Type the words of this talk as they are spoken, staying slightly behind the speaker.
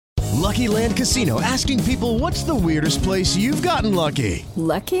Lucky Land Casino, asking people, what's the weirdest place you've gotten lucky?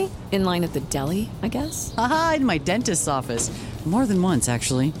 Lucky? In line at the deli, I guess? Aha, in my dentist's office. More than once,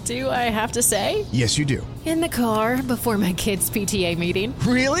 actually. Do I have to say? Yes, you do. In the car before my kids' PTA meeting.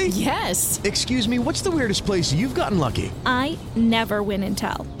 Really? Yes. Excuse me, what's the weirdest place you've gotten lucky? I never win and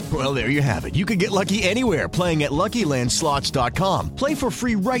tell. Well, there you have it. You can get lucky anywhere, playing at LuckyLandSlots.com. Play for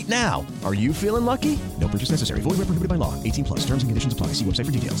free right now. Are you feeling lucky? No purchase necessary. Void where prohibited by law. 18 plus. Terms and conditions apply. See website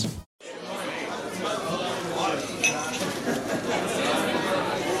for details.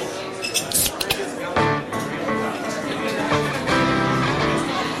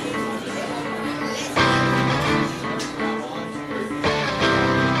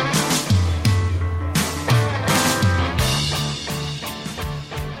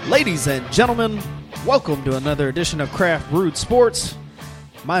 Ladies and gentlemen, welcome to another edition of Craft Brewed Sports.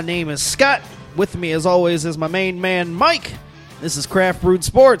 My name is Scott. With me, as always, is my main man, Mike. This is Craft Brewed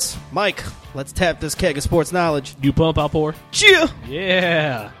Sports. Mike, let's tap this keg of sports knowledge. You pump, I'll pour. Cheer!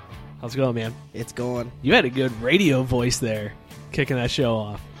 Yeah. How's it going, man? It's going. You had a good radio voice there, kicking that show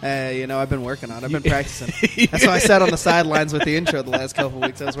off. I've been working on it. I've been practicing. That's why I sat on the sidelines with the intro the last couple of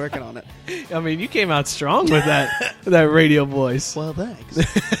weeks. I was working on it. I mean, you came out strong with that radio voice. Well, thanks.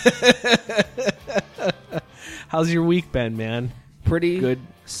 How's your week been, man? Pretty good.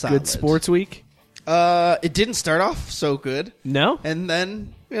 Solid. Good sports week? It didn't start off so good. No? And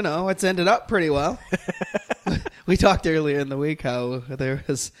then, it's ended up pretty well. We talked earlier in the week how there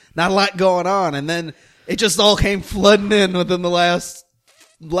was not a lot going on, and then it just all came flooding in within the last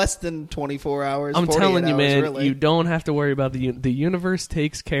less than 24 hours. I'm telling you, man, really. You don't have to worry about the universe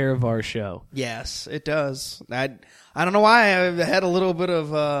takes care of our show. Yes, it does. I don't know why I had a little bit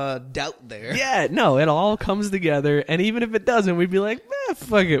of doubt there. Yeah, no, it all comes together, and even if it doesn't, we'd be like,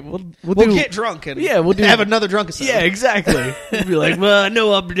 fuck it. We'll get drunk and we'll have another drunk episode. Yeah, exactly. We'll be like, well,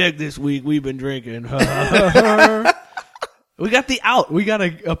 no upper deck this week. We've been drinking. We got the out. We got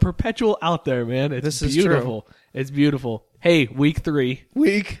a perpetual out there, man. It's this is beautiful. True. It's beautiful. Hey, week 3.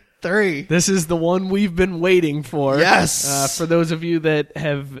 Week 3. This is the one we've been waiting for. Yes. For those of you that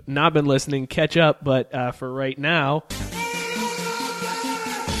have not been listening, catch up. But for right now.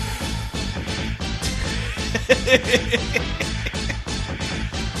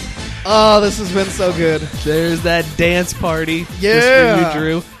 Oh, this has been so good. There's that dance party. Yeah. Just for you,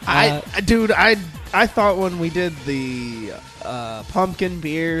 Drew. I thought when we did the pumpkin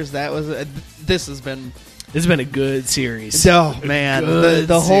beers, that was this has been a good series. Oh man,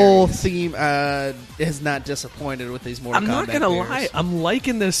 the whole theme has not disappointed with these Mortal Kombat. I'm not gonna lie, I'm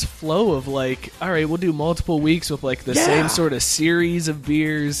liking this flow of like, all right, we'll do multiple weeks with like the same sort of series of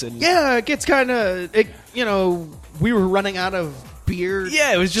beers, and it gets kind of we were running out of beer.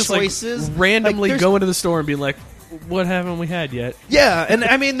 Yeah, it was just choices. Like randomly going to the store and being like, what haven't we had yet? Yeah, and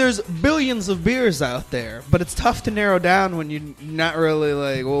I mean, there's billions of beers out there, but it's tough to narrow down when you're not really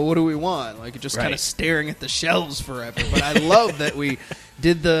like, well, what do we want? Like, you're just kind of staring at the shelves forever. But I love that we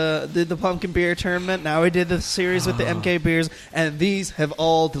did the pumpkin beer tournament. Now we did the series with the MK beers, and these have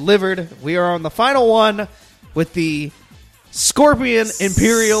all delivered. We are on the final one with the Scorpion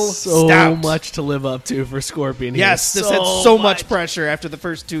Imperial Stout. So much to live up to for Scorpion. Yes, this had so much pressure after the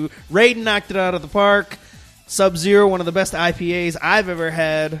first two. Raiden knocked it out of the park. Sub-Zero, one of the best IPAs I've ever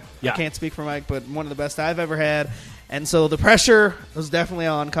had. Yeah. I can't speak for Mike, but one of the best I've ever had. And so the pressure was definitely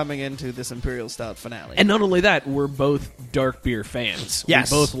on coming into this Imperial Stout finale. And not only that, we're both dark beer fans.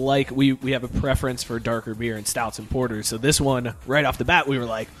 Yes. We both we have a preference for darker beer and stouts and porters. So this one, right off the bat, we were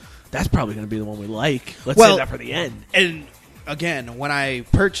like, that's probably going to be the one we like. Let's save that for the end. And again, when I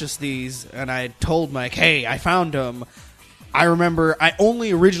purchased these and I told Mike, hey, I found them, I remember I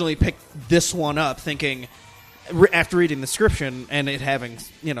only originally picked this one up thinking, after reading the description and it having,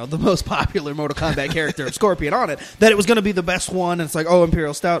 the most popular Mortal Kombat character of Scorpion on it, that it was going to be the best one. And it's like, oh,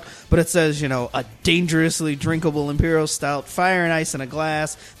 Imperial Stout. But it says, a dangerously drinkable Imperial Stout, fire and ice in a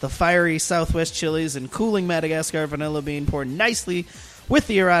glass, the fiery Southwest chilies and cooling Madagascar vanilla bean poured nicely with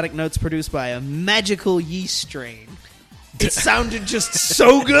the erotic notes produced by a magical yeast strain. It sounded just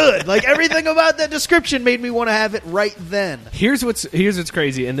so good. Like, everything about that description made me want to have it right then. Here's what's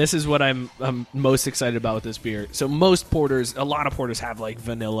crazy, and this is what I'm most excited about with this beer. So a lot of porters have like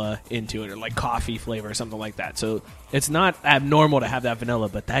vanilla into it, or like coffee flavor or something like that. So it's not abnormal to have that vanilla,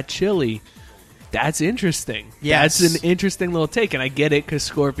 but that chili, that's interesting. Yes. That's an interesting little take, and I get it because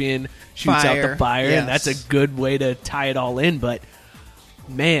Scorpion shoots out the fire, yes. and that's a good way to tie it all in, but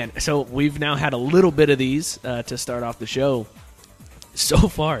man, so we've now had a little bit of these to start off the show. So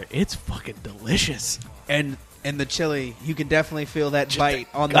far, it's fucking delicious. And the chili, you can definitely feel that bite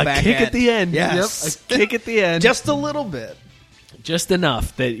on the back kick end. at the end. Yes. Yep, a kick at the end. Just a little bit. just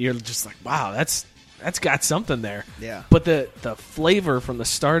enough that you're just like, wow, that's got something there. Yeah. But the flavor from the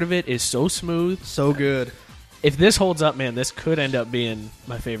start of it is so smooth. So good. If this holds up, man, this could end up being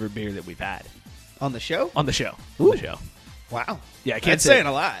my favorite beer that we've had. On the show? On the show. Ooh. On the show. Wow. Yeah, I can't That's say saying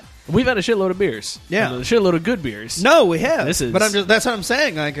a lot. We've had a shitload of beers. Yeah. A shitload of good beers. No, we have. But that's what I'm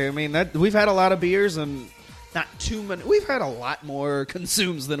saying. Like, I mean, we've had a lot of beers and not too many. We've had a lot more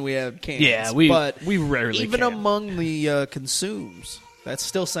consumes than we have cans. Yeah, but we rarely even can. among the consumes, that's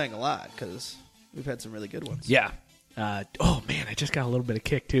still saying a lot because we've had some really good ones. Yeah. Oh man, I just got a little bit of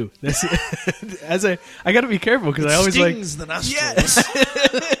kick too. This, I got to be careful because I always stings the nostrils.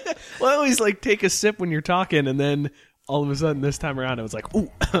 Yes. Well, I always like take a sip when you're talking, and then all of a sudden this time around I was like,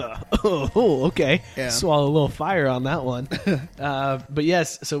 ooh, oh, okay, Yeah. swallow a little fire on that one. But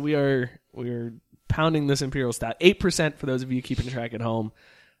yes, so we are pounding this Imperial Stout, 8% for those of you keeping track at home.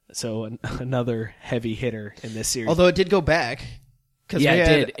 So another heavy hitter in this series. Although it did go back. Yeah,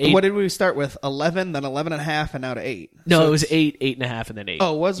 it did. 8. What did we start with? 11, then 11.5, and now to 8. No, So it was it's- 8, 8.5, and then 8.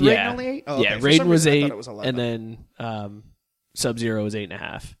 Oh, was Raiden only 8? Oh, okay. Yeah, For Raiden some was reason I 8, thought it was 11. and then Sub-Zero was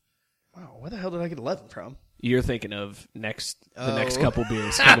 8.5. Wow, where the hell did I get 11 from? You're thinking of the next Oh. couple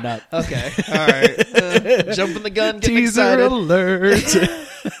beers coming up. Okay, all right. Jumping the gun, getting Teaser excited. alert.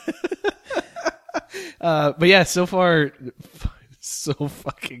 But yeah, so far, so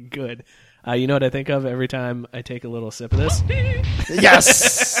fucking good. You know what I think of every time I take a little sip of this?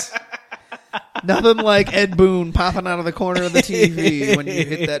 Yes! Nothing like Ed Boon popping out of the corner of the TV when you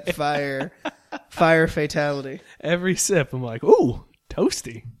hit that fire fatality. Every sip, I'm like, ooh,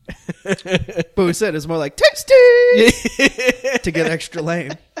 toasty. But we said it's more like tasty to get extra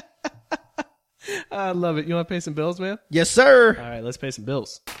lame. I love it. You want to pay some bills, man? Yes, sir. All right, let's pay some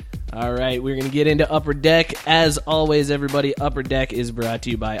bills. All right, we're going to get into Upper Deck. As always, everybody, Upper Deck is brought to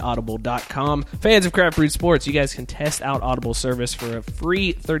you by Audible.com. Fans of Craft Brewed Sports, you guys can test out Audible service for a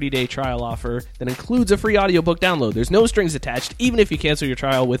free 30-day trial offer that includes a free audiobook download. There's no strings attached. Even if you cancel your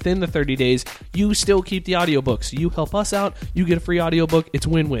trial within the 30 days, you still keep the audiobook. So you help us out, you get a free audiobook. It's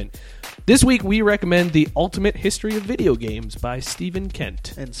win-win. This week, we recommend The Ultimate History of Video Games by Stephen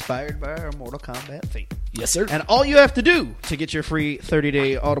Kent. Inspired by our Mortal Kombat theme. Yes, sir. And all you have to do to get your free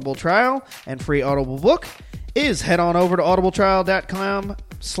 30-day Audible trial and free Audible book is head on over to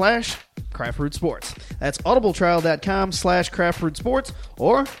audibletrial.com/craftbrewedsports. That's audibletrial.com/craftbrewedsports,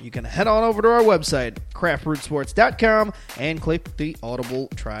 or you can head on over to our website, craftbrewedsports.com, and click the Audible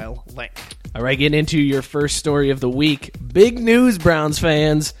trial link. All right, getting into your first story of the week. Big news, Browns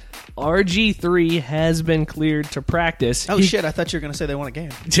fans. RG3 has been cleared to practice. Oh, shit, I thought you were going to say they won a game.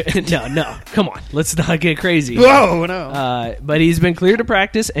 No, come on. Let's not get crazy. Whoa, no. But he's been cleared to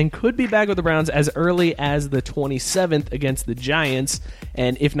practice and could be back with the Browns as early as the 27th against the Giants.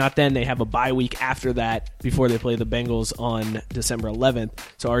 And if not then, they have a bye week after that before they play the Bengals on December 11th.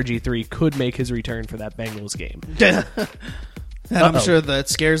 So RG3 could make his return for that Bengals game. And I'm sure that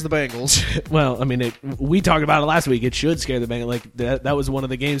scares the Bengals. Well, I mean, we talked about it last week. It should scare the Bengals. Like that was one of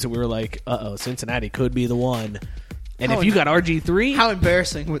the games that we were like, "Uh-oh, Cincinnati could be the one." And if you got RG3, How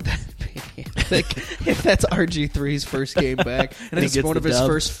embarrassing would that be? If that's RG3's first game back, and he it's gets one of the his dub.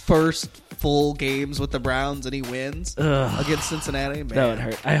 first full games with the Browns, and he wins against Cincinnati. Man. that would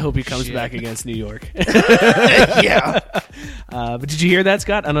hurt. I hope he comes Shit. back against New York. Yeah. But did you hear that,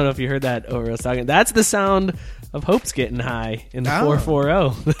 Scott? I don't know if you heard that or I was talking. That's the sound of hopes getting high in the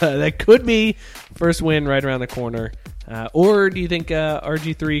 4-4-0. That could be first win right around the corner. Or do you think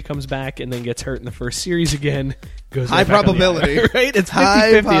RG3 comes back and then gets hurt in the first series again? Goes High right back on the probability. IR, right? It's 50-50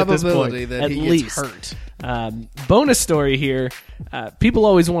 High at this point, probability that at he least. gets hurt. Bonus story here. People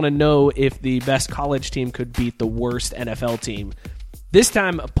always want to know if the best college team could beat the worst NFL team. This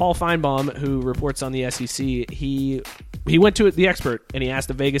time, Paul Feinbaum, who reports on the SEC, he went to the expert and he asked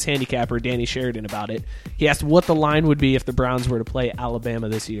the Vegas handicapper, Danny Sheridan, about it. He asked what the line would be if the Browns were to play Alabama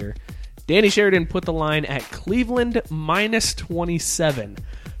this year. Danny Sheridan put the line at Cleveland minus 27.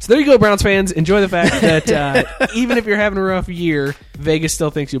 So there you go, Browns fans. Enjoy the fact that even if you're having a rough year, Vegas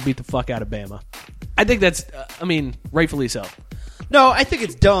still thinks you'll beat the fuck out of Bama. I think that's, rightfully so. No, I think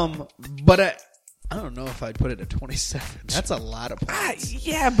it's dumb, but I don't know if I'd put it at 27. That's a lot of points.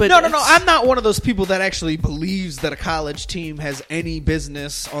 Yeah, but No. I'm not one of those people that actually believes that a college team has any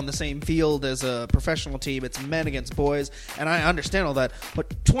business on the same field as a professional team. It's men against boys, and I understand all that.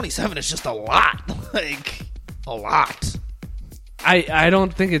 But 27 is just a lot. Like, a lot. I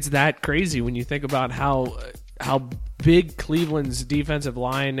don't think it's that crazy when you think about how big Cleveland's defensive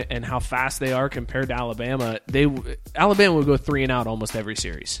line and how fast they are compared to Alabama. Alabama would go 3-and-out almost every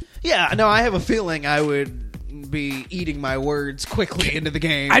series. Yeah, no, I have a feeling I would be eating my words quickly into the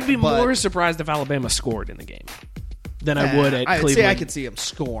game. I'd be but more surprised if Alabama scored in the game. than I would at Cleveland. I could see him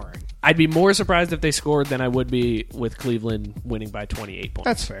scoring. I'd be more surprised if they scored than I would be with Cleveland winning by 28 points.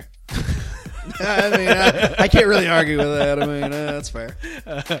 That's fair. I mean, I can't really argue with that. I mean, that's fair.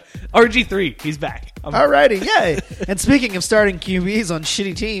 RG3, he's back. Alrighty, yay. And speaking of starting QBs on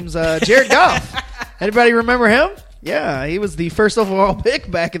shitty teams, Jared Goff. Anybody remember him? Yeah, he was the first overall pick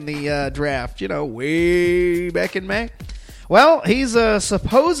back in the draft, way back in May. Well, he's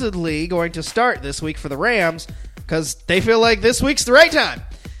supposedly going to start this week for the Rams because they feel like this week's the right time.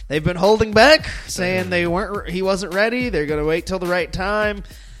 They've been holding back, saying he wasn't ready. They're going to wait till the right time.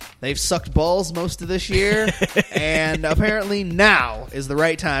 They've sucked balls most of this year, and apparently now is the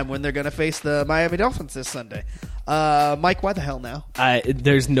right time when they're going to face the Miami Dolphins this Sunday. Mike, why the hell now?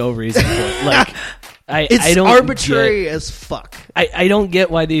 There's no reason for it. Like, it's I don't arbitrary as fuck. I don't get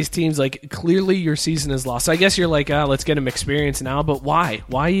why these teams, like, clearly your season is lost. So I guess you're like, let's get him experience now, but why?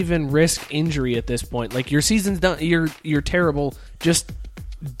 Why even risk injury at this point? Like, your season's done. You're terrible. Just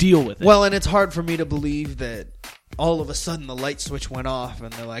deal with it. Well, and it's hard for me to believe that all of a sudden the light switch went off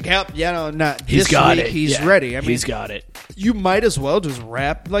and they're like, yep, not he's this got week, it. he's ready. I mean, he's got it. You might as well just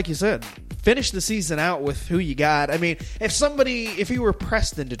like you said, finish the season out with who you got. I mean, if he were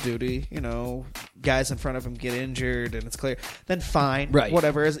pressed into duty, guys in front of him get injured and it's clear, then fine. Right.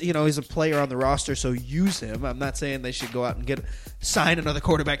 Whatever. He's a player on the roster, so use him. I'm not saying they should go out and sign another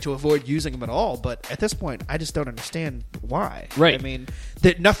quarterback to avoid using him at all, but at this point, I just don't understand why. Right. I mean,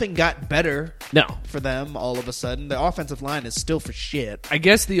 that nothing got better No. for them all of a sudden. The offensive line is still for shit. I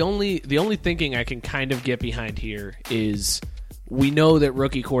guess the only thinking I can kind of get behind here is we know that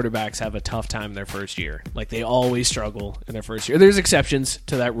rookie quarterbacks have a tough time their first year. Like, they always struggle in their first year. There's exceptions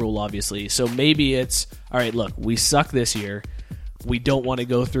to that rule, obviously. So maybe it's, all right, look, we suck this year. We don't want to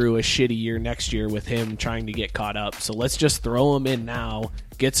go through a shitty year next year with him trying to get caught up. So let's just throw him in now,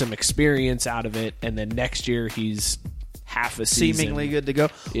 get some experience out of it, and then next year he's half a season. Seemingly good to go.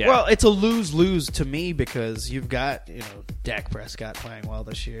 Yeah. Well, it's a lose-lose to me because you've got, Dak Prescott playing well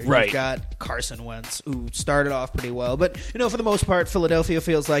this year. Right. You've got Carson Wentz, who started off pretty well. But, for the most part, Philadelphia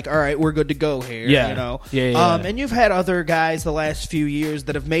feels like, all right, we're good to go here. Yeah. Yeah. And you've had other guys the last few years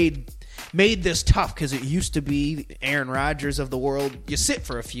that have made this tough because it used to be Aaron Rodgers of the world. You sit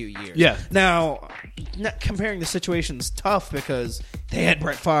for a few years. Yeah. Now, not comparing the situation's tough because they had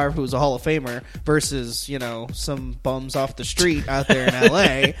Brett Favre, who was a Hall of Famer, versus, some bums off the street out there in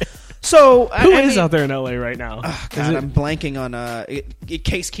L.A. So Who is out there in LA right now? Oh, God, I'm blanking on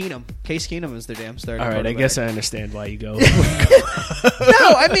Case Keenum. Case Keenum is their damn starter. All right, I guess I understand why you go. No,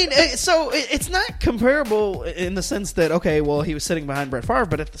 I mean, it's not comparable in the sense that, okay, well, he was sitting behind Brett Favre,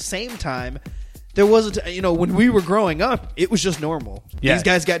 but at the same time, there wasn't, when we were growing up, it was just normal. Yeah. These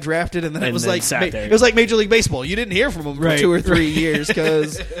guys got drafted, and then it was like sat there. it was like Major League Baseball. You didn't hear from them for 2 or 3 years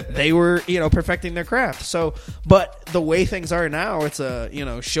because they were, perfecting their craft. So, but the way things are now, it's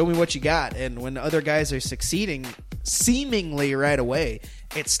show me what you got. And when other guys are succeeding, seemingly right away,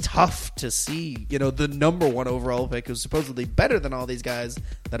 it's tough to see, the number one overall pick who's supposedly better than all these guys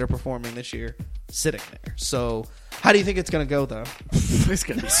that are performing this year sitting there. So, how do you think it's going to go, though? It's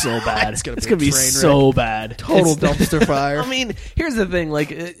going to be so bad. It's going to be so bad. Total dumpster fire. I mean, here's the thing.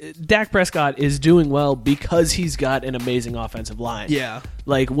 Like, Dak Prescott is doing well because he's got an amazing offensive line. Yeah.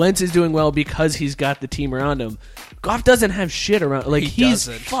 Like, Wentz is doing well because he's got the team around him. Goff doesn't have shit around. Like, he's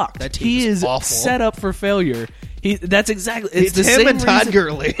doesn't. fucked. That team He is is awful. set up for failure. That's exactly. It's the him same and Todd reason,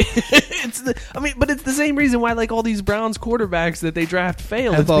 Gurley. but it's the same reason why, like, all these Browns quarterbacks that they draft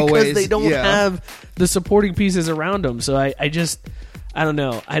fail. Have It's because always- they don't yeah. have the supporting pieces around them. So I don't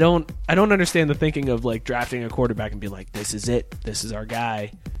know. I don't understand the thinking of, like, drafting a quarterback and being like, this is it. This is our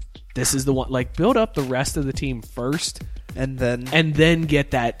guy. This is the one. Like, build up the rest of the team first, and then get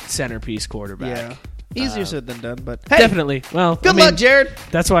that centerpiece quarterback. yeah. Easier said than done, but hey, Definitely. Well, good luck, Jared.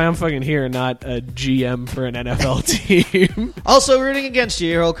 That's why I'm fucking here, not a GM for an NFL team. Also rooting against you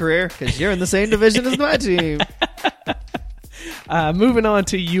your whole career because you're in the same division as my team. Moving on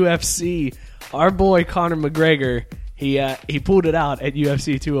to UFC, our boy Conor McGregor, he pulled it out at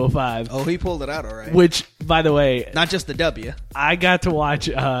UFC 205. Oh, he pulled it out all right. Which, by the way, Not just the W. I got to watch.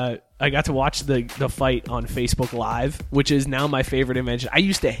 I got to watch the fight on Facebook Live, which is now my favorite invention. I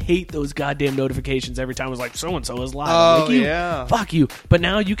used to hate those goddamn notifications every time it was like, so-and-so is live. Oh, like, yeah. Fuck you. But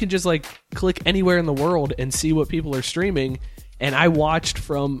now you can just, like, click anywhere in the world and see what people are streaming. And I watched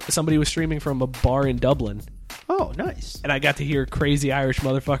somebody was streaming from a bar in Dublin. Oh, nice. And I got to hear crazy Irish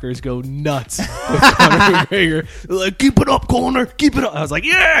motherfuckers go nuts with Conor McGregor. They're like, keep it up, Conor, keep it up. I was like,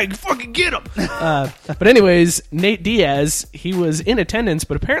 yeah, fucking get him. But anyways, Nate Diaz, he was in attendance,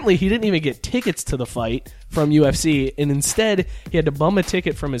 but apparently he didn't even get tickets to the fight from UFC. And instead, he had to bum a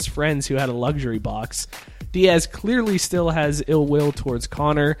ticket from his friends who had a luxury box Diaz clearly still has ill will towards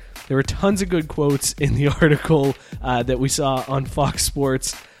Conor. There were tons of good quotes in the article that we saw on Fox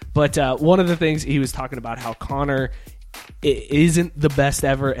Sports. But one of the things he was talking about how Conor isn't the best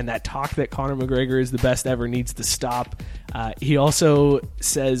ever, and that talk that Conor McGregor is the best ever needs to stop. He also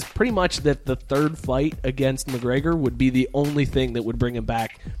says pretty much that the third fight against McGregor would be the only thing that would bring him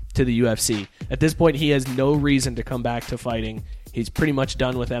back to the UFC. At this point, he has no reason to come back to fighting. He's pretty much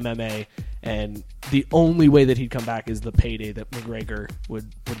done with MMA, and the only way that he'd come back is the payday that McGregor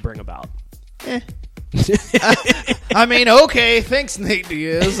would bring about. I mean, okay, thanks, Nate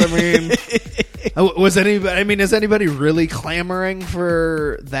Diaz. I mean, is anybody really clamoring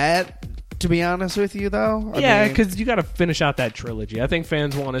for that? To be honest with you, though, yeah, because you got to finish out that trilogy. I think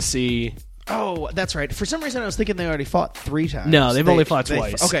fans want to see. Oh, that's right. For some reason, I was thinking they already fought 3 times. No, they've only fought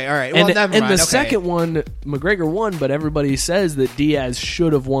twice. Okay, all right. Well, never mind. And the second one, McGregor won, but everybody says that Diaz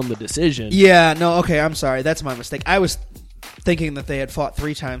should have won the decision. Yeah, no, okay, I'm sorry. That's my mistake. I was thinking that they had fought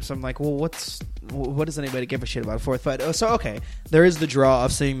 3 times, so I'm like, well, what does anybody give a shit about a fourth fight? Oh, so, okay, there is the draw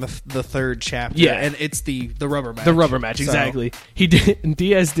of seeing the third chapter, yeah, and it's the rubber match. The rubber match, exactly.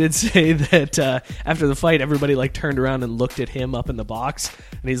 Diaz did say that after the fight, everybody like turned around and looked at him up in the box,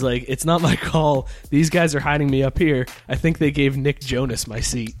 and he's like, "It's not my call. These guys are hiding me up here. I think they gave Nick Jonas my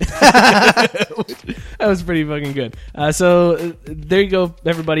seat." That was pretty fucking good. So there you go,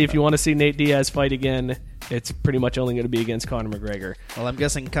 everybody. If you want to see Nate Diaz fight again, it's pretty much only going to be against Conor McGregor. Well, I'm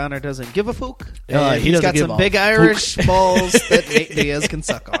guessing Conor doesn't give a fuck. He's got some big Irish balls that Nate Diaz can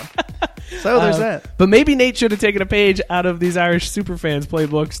suck on. So there's that. But maybe Nate should have taken a page out of these Irish superfans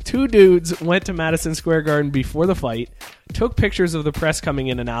playbooks. 2 dudes went to Madison Square Garden before the fight, took pictures of the press coming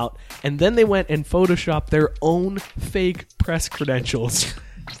in and out, and then they went and photoshopped their own fake press credentials.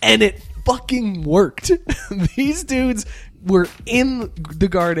 And it fucking worked. These dudes were in the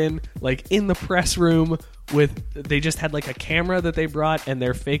garden, like in the press room, they just had like a camera that they brought and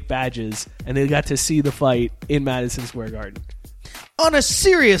their fake badges, and they got to see the fight in Madison Square Garden. On a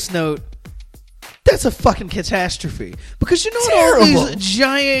serious note, that's a fucking catastrophe. Because you know Terrible. all these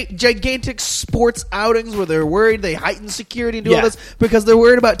gigantic sports outings where they're worried they heighten security and do all this because they're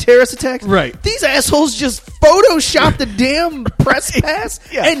worried about terrorist attacks? Right. These assholes just photoshopped the damn press pass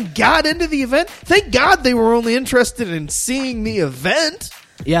and got into the event. Thank God they were only interested in seeing the event.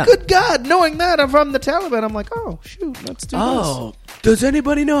 Yeah. Good God. Knowing that I'm from the Taliban, I'm like, oh, shoot, let's do this. Does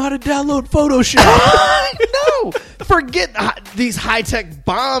anybody know how to download Photoshop? No. Forget these high-tech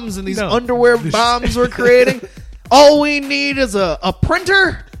bombs and these underwear bombs we're creating. All we need is a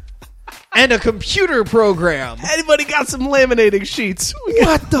printer and a computer program. Anybody got some laminating sheets?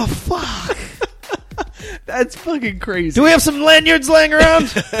 What the fuck? That's fucking crazy. Do we have some lanyards laying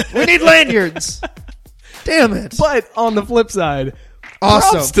around? We need lanyards. Damn it. But on the flip side,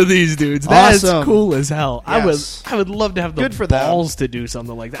 awesome. Props to these dudes. That's cool as hell. Yes. I would love to have the balls to do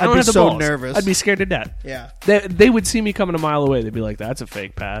something like that. I don't have the so balls. Nervous. I'd be scared to death. Yeah. They would see me coming a mile away. They'd be like, "That's a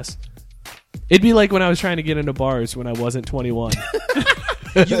fake pass." It'd be like when I was trying to get into bars when I wasn't 21.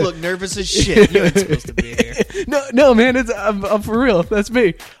 You look nervous as shit. You ain't supposed to be here. No, man. I'm for real. That's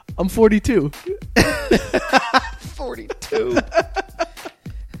me. I'm 42. 42.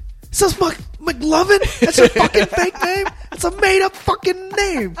 So McLovin? That's your fucking fake name? It's a made-up fucking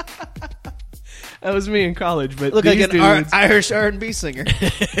name. That was me in college, but look like an Irish R&B singer.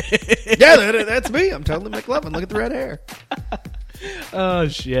 Yeah, that's me. I'm totally McLovin. Look at the red hair. Oh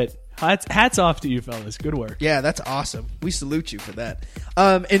shit! Hats off to you, fellas. Good work. Yeah, that's awesome. We salute you for that.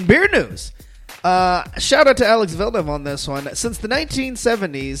 In beer news, shout out to Alex Villeneuve on this one. Since the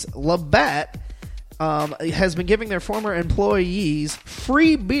 1970s, Labatt has been giving their former employees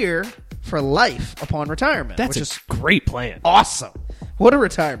free beer for life upon retirement. That's a great plan. Awesome. What a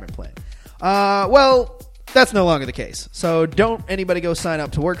retirement plan. Well, that's no longer the case. So don't anybody go sign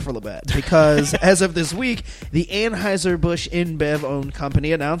up to work for Labatt because as of this week, the Anheuser-Busch InBev-owned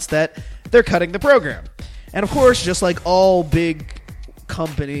company announced that they're cutting the program. And of course, just like all big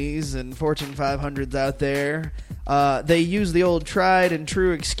companies and Fortune 500s out there, they use the old tried and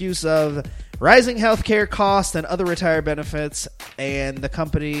true excuse of rising healthcare costs and other retirement benefits, and the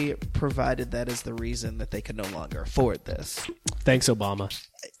company provided that as the reason that they could no longer afford this. Thanks, Obama.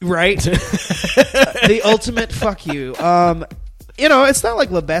 Right? The ultimate fuck you. It's not like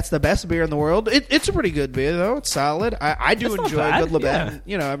Labatt's the best beer in the world. It's a pretty good beer, though. It's solid. I do enjoy good Labatt.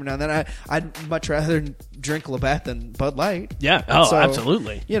 Yeah. Every now and then I'd much rather drink Labatt than Bud Light. Yeah. Oh,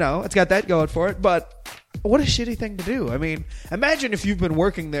 absolutely. It's got that going for it, but what a shitty thing to do. I mean, imagine if you've been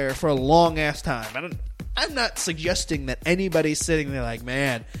working there for a long-ass time. I'm not suggesting that anybody's sitting there like,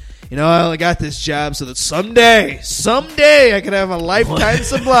 man, I only got this job so that someday I can have a lifetime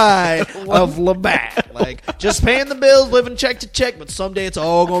supply of Labatt. Like, just paying the bills, living check to check, but someday it's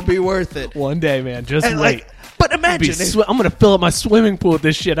all going to be worth it. One day, man. Just And, wait. But imagine, I'm going to fill up my swimming pool with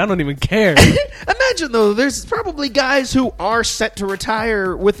this shit. I don't even care. imagine though, there's probably guys who are set to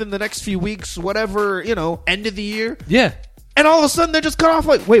retire within the next few weeks, whatever, end of the year. Yeah. And all of a sudden they're just cut off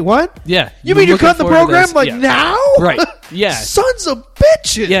like, wait, what? Yeah. You mean you're looking cutting the forward to program this? like Yeah. now? Right. Yeah. Sons of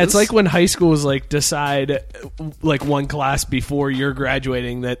bitches. Yeah, it's like when high schools decide one class before you're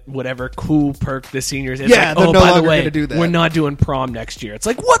graduating that whatever cool perk the seniors. It's Yeah, like, they're oh, no by the longer way, gonna do that. we're not doing prom next year. It's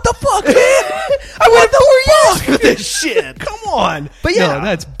like, what the fuck, man? I went 4 years for this shit. Come on. But yeah. No,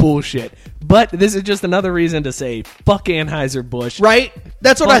 that's bullshit. But this is just another reason to say fuck Anheuser-Busch. Right?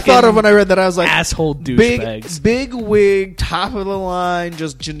 That's what I thought of when I read that. I was like, asshole douchebags. big wig, top of the line,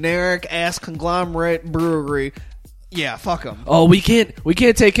 just generic ass conglomerate brewery. Yeah, fuck them. Oh, we can't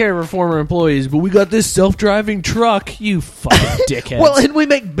take care of our former employees, but we got this self-driving truck. You fucking dickheads. Well, and we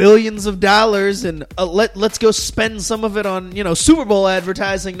make billions of dollars, and let's go spend some of it on Super Bowl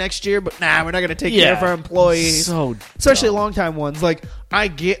advertising next year. But nah, we're not going to take care of our employees, So especially dumb. long-time ones. Like, I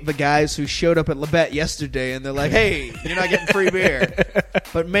get the guys who showed up at Labatt yesterday, and they're like, "Hey, you're not getting free beer."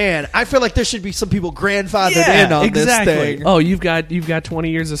 But man, I feel like there should be some people grandfathered in on this thing. Oh, you've got 20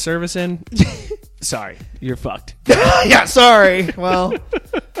 years of service in. Sorry, you're fucked. Yeah, sorry. Well,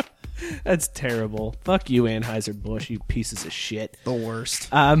 That's terrible. Fuck you, Anheuser-Busch, you pieces of shit. the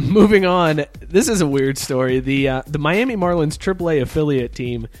worst. Moving on, this is a weird story. The Miami Marlins AAA affiliate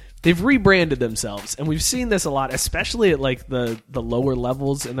team, they've rebranded themselves, and we've seen this a lot, especially at the lower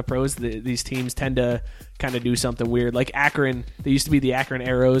levels in the pros. These teams tend to kind of do something weird. Like Akron, they used to be the Akron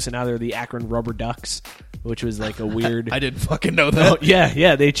Arrows, and now they're the Akron Rubber Ducks, which was like a weird. I didn't fucking know that. Oh,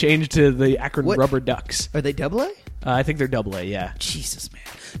 yeah, they changed to the Akron What? Rubber Ducks. Are they AA? I think they're AA. Yeah. Jesus, man.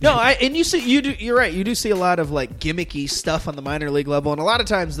 No, you're right. You do see a lot of gimmicky stuff on the minor league level, and a lot of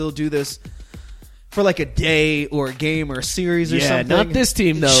times they'll do this for a day or a game or a series or something. Not this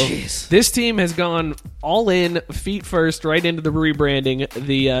team though. Jeez. This team has gone all in, feet first, right into the rebranding.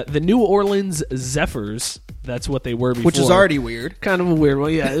 The New Orleans Zephyrs. That's what they were before. Which is already weird. Kind of a weird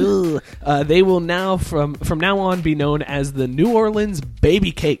one, yeah. Ugh. They will now, from now on, be known as the New Orleans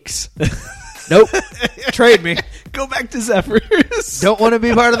Baby Cakes. Nope. Trade me. Go back to Zephyrs. Don't want to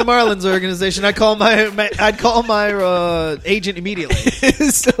be part of the Marlins organization. I'd call my agent immediately.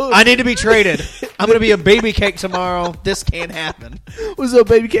 So, I need to be traded. I'm going to be a baby cake tomorrow. This can't happen. what's up,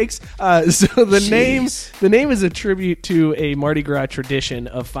 Baby Cakes? So the Jeez. name is a tribute to a Mardi Gras tradition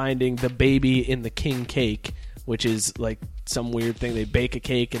of finding the baby in the king cake, which is some weird thing. They bake a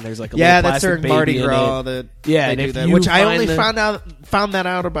cake and there's a little That's plastic during baby Mardi in Gras it. that Yeah, they and do if that, you which I find only the- found that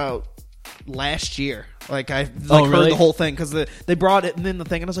out about last year. I heard really? the whole thing because they brought it in the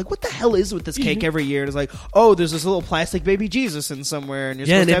thing, and I was like, "What the hell is with this cake every year?" And it's like, "Oh, there's this little plastic baby Jesus in somewhere, and you're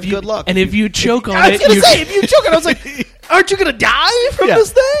supposed to have good luck." And if you choke on I was it, gonna say, if you choke it, I was like, "Aren't you gonna die from Yeah.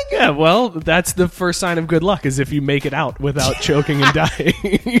 this thing?" Yeah, well, that's the first sign of good luck is if you make it out without choking and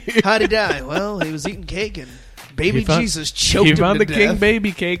dying. How'd he die? Well, he was eating cake and baby He found- Jesus choked he him found to the king death.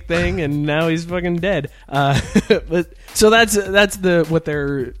 baby cake thing, and now he's fucking dead. But so that's what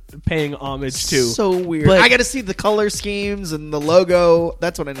they're paying homage to. So weird. But- I got to see the color schemes and the logo.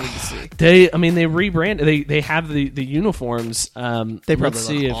 That's what I need to see. They rebranded. They have the uniforms. They probably let's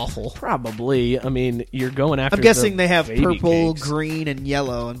see look if- awful. Probably. I mean, you're going after. I'm guessing the they have baby purple, cakes. green, and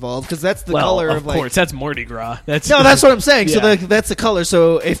yellow involved because that's the Well, color of of course, that's Mardi Gras. That's That's what I'm saying. Yeah. So that's the color.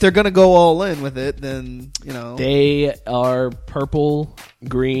 So if they're gonna go all in with it, then They are purple,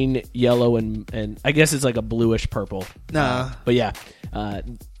 green, yellow, and I guess it's like a bluish purple. Nah. But yeah,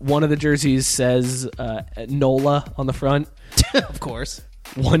 one of the jerseys says NOLA on the front. of course.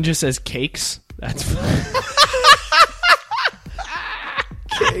 One just says cakes. That's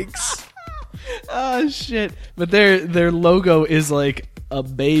Cakes. oh shit. But their logo is like a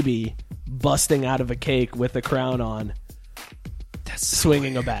baby busting out of a cake with a crown on. That's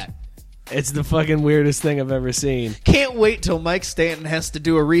Swinging a bat. It's the fucking weirdest thing I've ever seen. Can't wait till Mike Stanton has to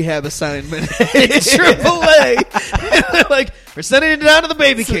do a rehab assignment in AAA. They're like, we're sending it down to the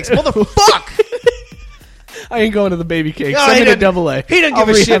baby cakes. Motherfuck! I ain't going to the baby cake. No, Send he me to doesn't- double A. He doesn't I'll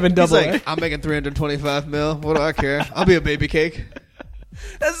give a shit. rehab in He's double like, A. I'm making $325 million. What do I care? I'll be a baby cake.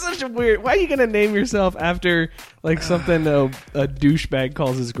 That's such a weird. Why are you gonna name yourself after something a douchebag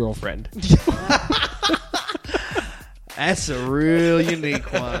calls his girlfriend? That's a real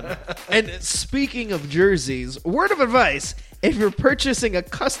unique one. And speaking of jerseys, word of advice: if you're purchasing a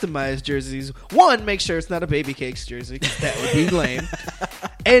customized jerseys, one, make sure it's not a baby cakes jersey. 'Cause that would be lame.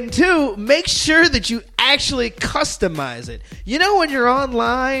 And two, make sure that you actually customize it. You know when you're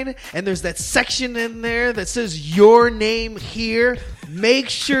online and there's that section in there that says your name here? Make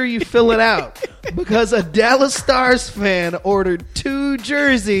sure you fill it out because a Dallas Stars fan ordered 2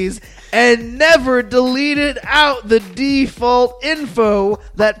 jerseys and never deleted out the default info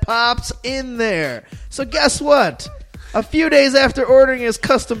that pops in there. So guess what? A few days after ordering his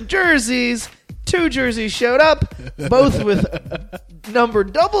custom jerseys, 2 jerseys showed up, both with number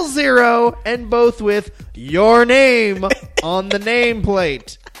 00 and both with your name on the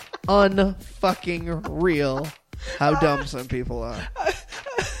nameplate. Unfucking real. How dumb some people are.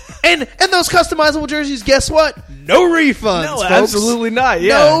 And those customizable jerseys, guess what? No refunds, No, folks. absolutely not.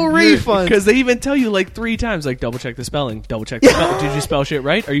 Yeah. No refunds. Because they even tell you like 3 times, like, double check the spelling. Double check the spelling. Did you spell shit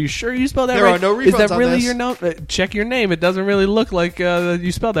right? Are you sure you spelled that There right? are no Is that refunds on really this. your name? Check your name. It doesn't really look like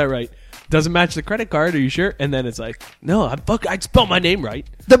you spelled that right. Doesn't match the credit card. Are you sure? And then it's like, no, I spelled my name right.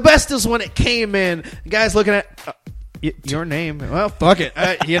 The best is when it came in. The guy's looking at your name. Well, fuck it.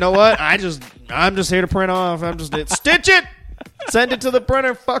 You know what? I'm just here to print off. Stitch it. Send it to the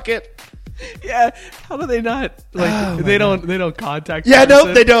printer. Fuck it. Yeah. How do they not? Like they don't contact. Yeah, the no,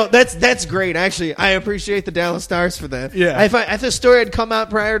 person? they don't. That's great. Actually, I appreciate the Dallas Stars for that. Yeah. If this story had come out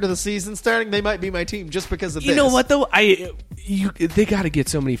prior to the season starting, they might be my team just because of this. You know what though? They got to get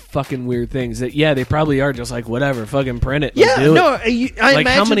so many fucking weird things that they probably are just like whatever, fucking print it. Yeah, do no, it. I Like,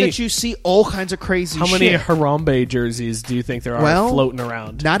 imagine how many- that you see all kinds of crazy How shit. many Harambe jerseys do you think there are floating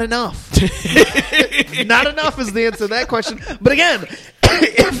around? Not enough. Not enough is the answer to that question. But again,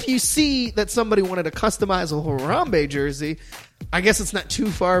 if you see that somebody wanted to customize a Harambe jersey, I guess it's not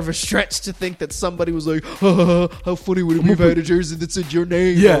too far of a stretch to think that somebody was like, how funny would it be if I had a jersey that said your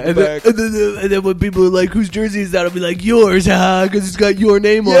name on the back? And then when people are like, whose jersey is that? I'll be like, yours, because it's got your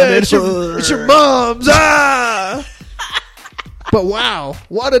name on Yeah, it. it's your mom's. But wow,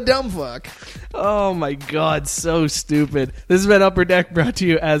 what a dumb fuck. Oh my god, so stupid. This has been Upper Deck, brought to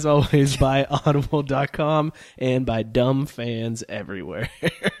you as always by Audible.com and by dumb fans everywhere.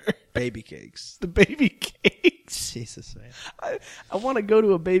 Baby cakes. The Baby Cakes. Jesus, man. I want to go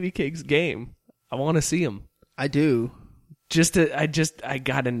to a Baby Cakes game. I want to see them. I do. I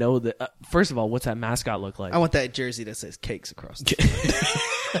got to know that. First of all, what's that mascot look like? I want that jersey that says cakes across the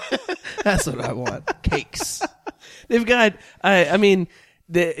That's what I want. Cakes. They've got,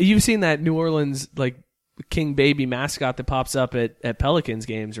 you've seen that New Orleans, like, King Baby mascot that pops up at Pelicans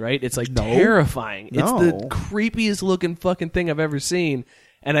games, right? It's, like, terrifying. No. It's the creepiest looking fucking thing I've ever seen,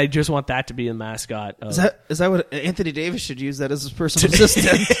 and I just want that to be a mascot. Is that what Anthony Davis should use that as his personal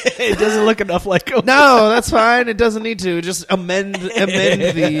assistant? It doesn't look enough like him. No, that's fine. It doesn't need to. Just amend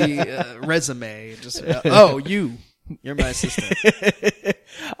the resume. Just you're my assistant.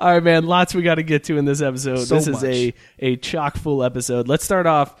 All right, man. Lots we got to get to in this episode. So this much. is a chock full episode. Let's start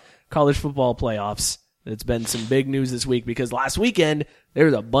off college football playoffs. It's been some big news this week because last weekend there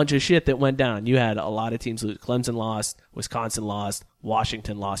was a bunch of shit that went down. You had a lot of teams lose. Clemson lost, Wisconsin lost,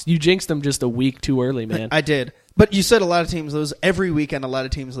 Washington lost. You jinxed them just a week too early, man. I did. But you said a lot of teams lose. Every weekend a lot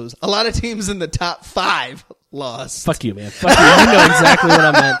of teams lose. A lot of teams in the top 5 lost. Fuck you, man. Fuck you. You know exactly what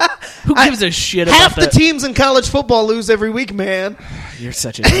I meant. Who gives a shit about Half the that? teams in college football lose every week, man. You're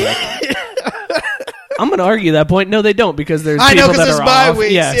such a dick. I'm going to argue that point. No, they don't, because there's I people know, because that there's are bye off.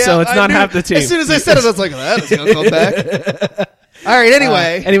 weeks. Yeah, so it's I not knew- half the team. As soon as I said it, I was like, that is going to come back. All right,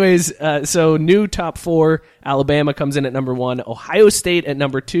 anyway. So new top 4. Alabama comes in at number 1. Ohio State at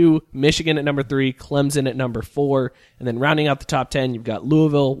number 2. Michigan at number 3. Clemson at number 4. And then rounding out the top 10, you've got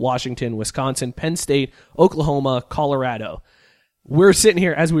Louisville, Washington, Wisconsin, Penn State, Oklahoma, Colorado. We're sitting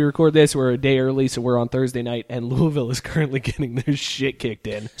here as we record this. We're a day early, so we're on Thursday night, and Louisville is currently getting their shit kicked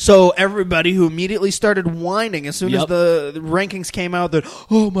in. So everybody who immediately started whining as soon as Yep. the rankings came out that,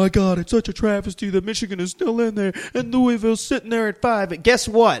 oh my God, it's such a travesty that Michigan is still in there and Louisville's sitting there at 5. And guess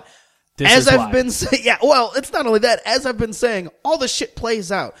what? This is I've why. been saying, it's not only that. As I've been saying, all the shit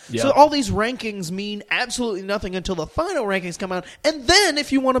plays out. Yep. So all these rankings mean absolutely nothing until the final rankings come out. And then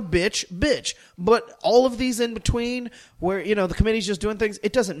if you want to bitch. But all of these in between where, the committee's just doing things,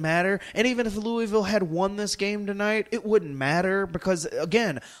 it doesn't matter. And even if Louisville had won this game tonight, it wouldn't matter because,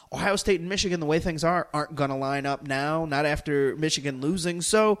 again, Ohio State and Michigan, the way things aren't going to line up now, not after Michigan losing.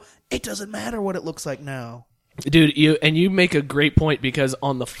 So it doesn't matter what it looks like now. Dude, you make a great point, because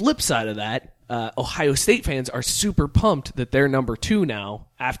on the flip side of that, Ohio State fans are super pumped that they're number 2 now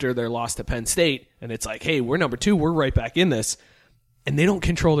after their loss to Penn State, and it's like, hey, we're number 2, we're right back in this, and they don't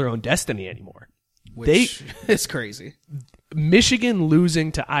control their own destiny anymore. Which is crazy. Michigan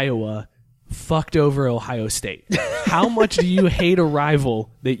losing to Iowa fucked over Ohio State. How much do you hate a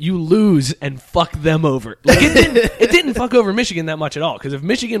rival that you lose and fuck them over? Like it didn't fuck over Michigan that much at all, because if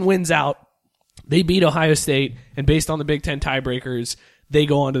Michigan wins out, They beat Ohio State, and based on the Big Ten tiebreakers, they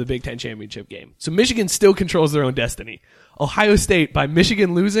go on to the Big Ten championship game. So Michigan still controls their own destiny. Ohio State, by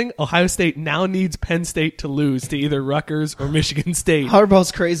Michigan losing, Ohio State now needs Penn State to lose to either Rutgers or Michigan State.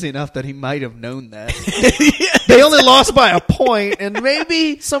 Harbaugh's crazy enough that he might have known that. They only lost by a point, and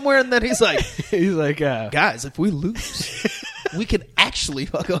maybe somewhere in that he's like, guys, if we lose, we can actually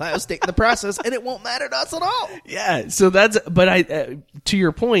fuck Ohio State in the process, and it won't matter to us at all. Yeah, so to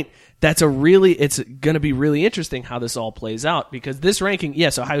your point, it's going to be really interesting how this all plays out, because this ranking,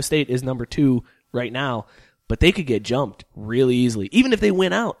 yes, Ohio State is number 2 right now, but they could get jumped really easily. Even if they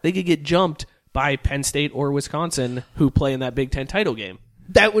win out, they could get jumped by Penn State or Wisconsin, who play in that Big Ten title game.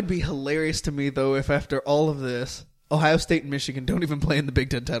 That would be hilarious to me, though, if after all of this, Ohio State and Michigan don't even play in the Big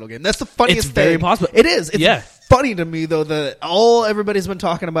Ten title game. That's the funniest thing. It's very possible. It is. It's funny to me, though, that all everybody's been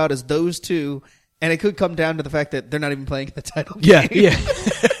talking about is those two, and it could come down to the fact that they're not even playing in the title game. Yeah.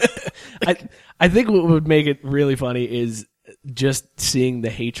 I think what would make it really funny is just seeing the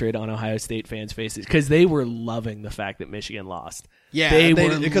hatred on Ohio State fans' faces, because they were loving the fact that Michigan lost. Yeah,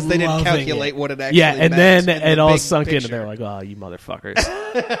 because they didn't calculate what it actually meant. Yeah, and then it all sunk in, and they're like, "Oh, you motherfuckers!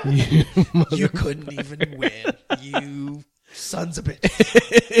 You couldn't even win, you sons of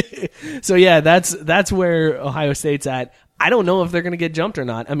bitches." So yeah, that's where Ohio State's at. I don't know if they're going to get jumped or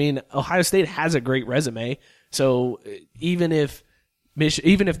not. I mean, Ohio State has a great resume, so even if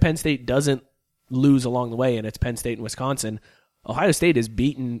Penn State doesn't lose along the way, and it's Penn State and Wisconsin, Ohio State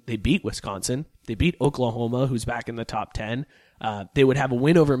they beat Wisconsin, they beat Oklahoma, who's back in the top 10. They would have a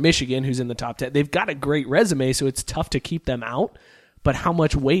win over Michigan, who's in the top 10. They've got a great resume, so it's tough to keep them out. But how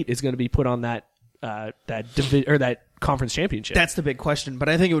much weight is going to be put on that conference championship? That's the big question. But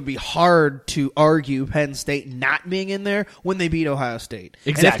I think it would be hard to argue Penn State not being in there when they beat Ohio State.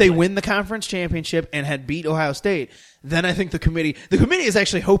 Exactly. And if they win the conference championship and had beat Ohio State, then I think the committee is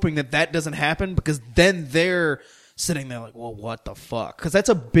actually hoping that doesn't happen, because then they're sitting there like, well, what the fuck? Because that's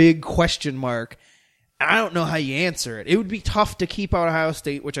a big question mark. I don't know how you answer it. It would be tough to keep out Ohio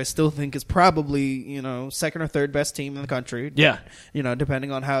State, which I still think is probably, second or third best team in the country. Yeah.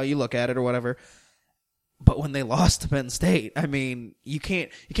 Depending on how you look at it or whatever. But when they lost to Penn State, I mean, you can't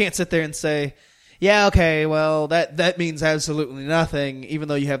sit there and say, yeah, okay, well, that means absolutely nothing, even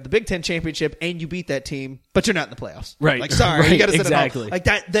though you have the Big Ten championship and you beat that team, but you're not in the playoffs. Right. Like, sorry, right. You got to sit exactly. at home. Like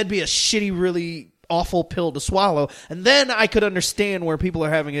that'd be a shitty, really awful pill to swallow. And then I could understand where people are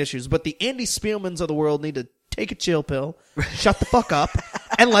having issues. But the Andy Spielmans of the world need to take a chill pill, shut the fuck up,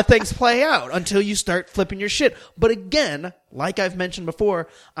 and let things play out until you start flipping your shit. But again, like I've mentioned before,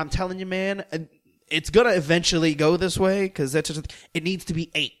 I'm telling you, man, it's going to eventually go this way, because it needs to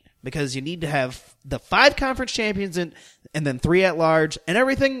be 8. Because you need to have the 5 conference champions and then 3 at large, and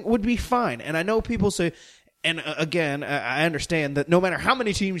everything would be fine. And I know people say, and again, I understand that no matter how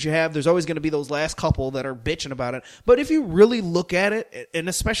many teams you have, there's always going to be those last couple that are bitching about it. But if you really look at it, and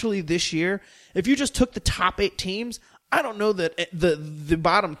especially this year, if you just took the top 8 teams, I don't know that the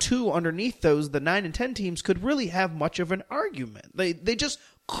bottom 2 underneath those, the 9 and 10 teams, could really have much of an argument. They just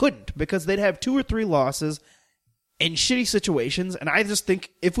couldn't, because they'd have 2 or 3 losses in shitty situations. And I just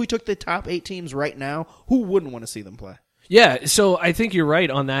think if we took the top 8 teams right now, who wouldn't want to see them play? Yeah, so I think you're right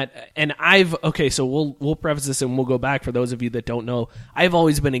on that. And so we'll preface this and we'll go back for those of you that don't know. I've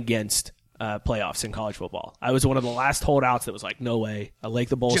always been against playoffs in college football. I was one of the last holdouts that was like, no way. I like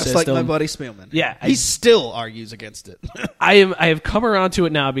the bowl just system. Just like my buddy Spielman. Yeah. He still argues against it. I have come around to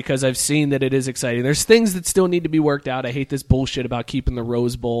it now because I've seen that it is exciting. There's things that still need to be worked out. I hate this bullshit about keeping the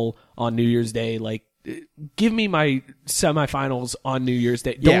Rose Bowl on New Year's Day. Like, give me my semifinals on New Year's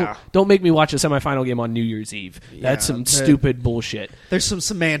Day. Don't make me watch a semifinal game on New Year's Eve. That's some stupid bullshit. There's some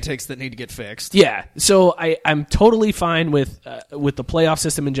semantics that need to get fixed. Yeah, so I'm totally fine with the playoff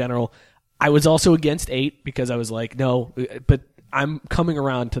system in general. I was also against 8 because I was like, no, but I'm coming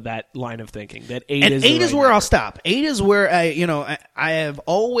around to that line of thinking that 8 and is 8 is right where number. I'll stop. 8 is where I have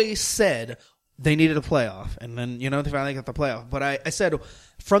always said they needed a playoff, and then they finally got the playoff. But I said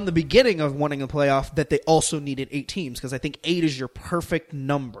from the beginning of wanting a playoff that they also needed 8 teams, because I think 8 is your perfect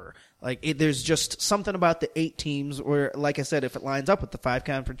number. Like, there's just something about the 8 teams where, like I said, if it lines up with the 5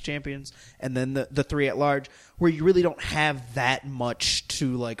 conference champions and then the 3 at large, where you really don't have that much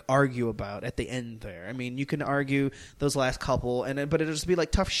to like argue about at the end there. I mean, you can argue those last couple, but it'll just be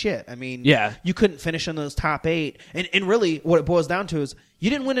like tough shit. I mean, yeah, you couldn't finish in those top 8, and really what it boils down to is you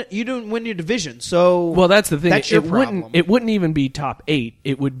didn't win it. You didn't win your division. So well, that's the thing. That's your problem. It wouldn't even be top 8.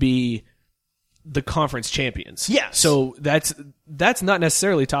 It would be the conference champions. Yes. So that's not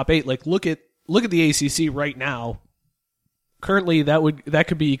necessarily top 8. Like look at the ACC right now. Currently, that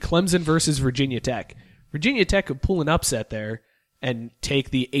could be Clemson versus Virginia Tech. Virginia Tech could pull an upset there, and take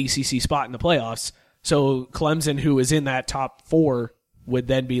the ACC spot in the playoffs. So Clemson, who is in that top 4, would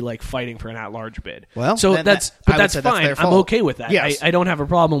then be like fighting for an at-large bid. Well, so then that's I would that's say that's fine. their I'm fault. okay with that. Yes. I don't have a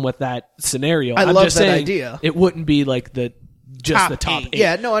problem with that scenario. I I'm love just that saying idea. It wouldn't be like the top 8.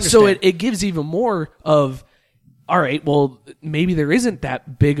 Yeah, no, I So understand. it gives even more of, all right, well, maybe there isn't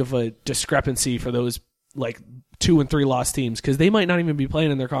that big of a discrepancy for those like 2 and 3 lost teams, because they might not even be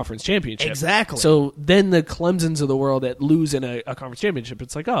playing in their conference championship. Exactly. So then the Clemsons of the world that lose in a conference championship,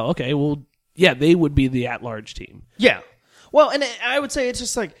 it's like, oh, okay, well, yeah, they would be the at-large team. Yeah. Well, and I would say it's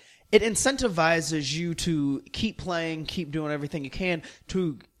just like it incentivizes you to keep playing, keep doing everything you can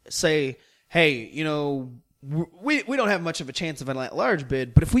to say, hey, we don't have much of a chance of an at-large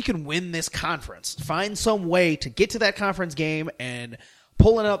bid, but if we can win this conference, find some way to get to that conference game and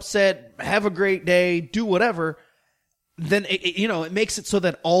pull an upset, have a great day, do whatever, then it makes it so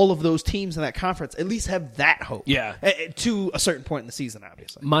that all of those teams in that conference at least have that hope. Yeah. To a certain point in the season,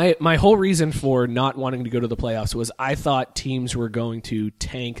 obviously. My whole reason for not wanting to go to the playoffs was I thought teams were going to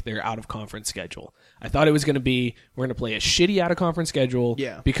tank their out-of-conference schedule. I thought it was going to be, we're going to play a shitty out-of-conference schedule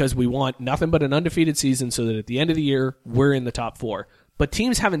because we want nothing but an undefeated season so that at the end of the year, we're in the top 4. But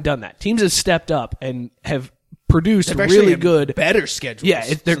teams haven't done that. Teams have stepped up and have produced really good, better schedules. Yeah,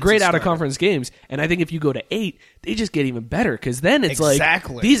 they're great out of started. conference games, and I think if you go to 8, they just get even better, because then it's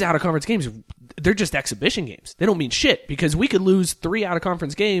Exactly. like these out of conference games, they're just exhibition games. They don't mean shit, because we could lose 3 out of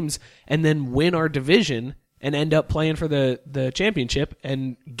conference games and then win our division and end up playing for the championship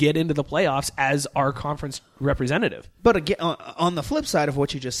and get into the playoffs as our conference representative. But again, on the flip side of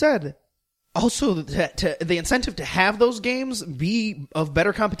what you just said, also the incentive to have those games be of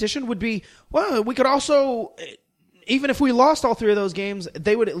better competition would be, well, we could also, even if we lost all 3 of those games,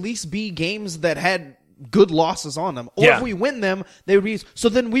 they would at least be games that had good losses on them. Or if we win them, they would be, so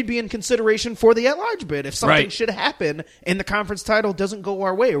then we'd be in consideration for the at-large bid. If something should happen and the conference title doesn't go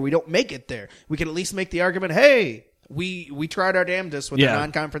our way or we don't make it there, we can at least make the argument, hey, we tried our damnedest with the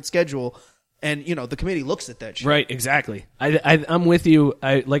non-conference schedule. And, the committee looks at that shit. Right, exactly. I'm with you.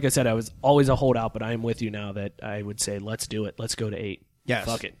 Like I said, I was always a holdout, but I am with you now that I would say, let's do it. Let's go to 8. Yes,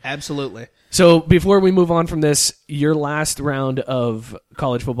 fuck it. Absolutely. So before we move on from this, your last round of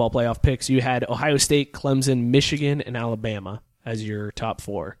college football playoff picks, you had Ohio State, Clemson, Michigan, and Alabama as your top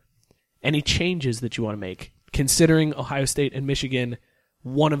 4. Any changes that you want to make? Considering Ohio State and Michigan,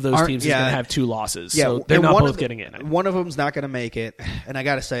 one of those teams is going to have 2 losses. Yeah, so they're not both getting in. One of them's not going to make it. And I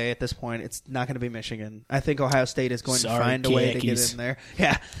got to say, at this point, it's not going to be Michigan. I think Ohio State is going to find a way to get in there.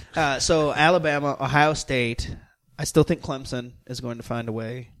 Yeah. So Alabama, Ohio State. I still think Clemson is going to find a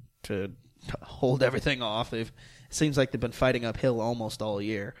way to hold everything off. It seems like they've been fighting uphill almost all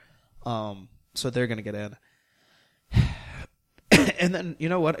year. So they're going to get in. And then, you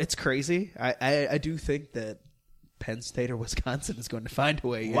know what? It's crazy. I do think that Penn State or Wisconsin is going to find a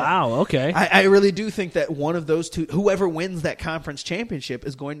way. Wow, okay. I really do think that one of those two, whoever wins that conference championship,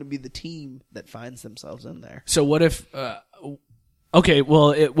 is going to be the team that finds themselves in there. So what if... okay,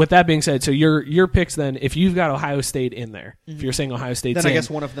 well, with that being said, so your picks then, if you've got Ohio State in there, if you're saying Ohio State's then I in, guess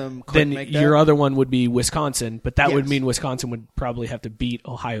one of them could then make that. your other one would be Wisconsin, but that would Yes. mean Wisconsin would probably have to beat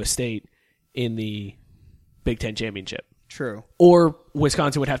Ohio State in the Big Ten championship. True. Or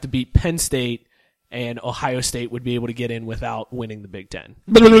Wisconsin would have to beat Penn State, and Ohio State would be able to get in without winning the Big Ten.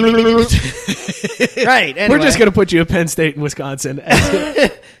 Right. Anyway. We're just going to put you at Penn State and Wisconsin.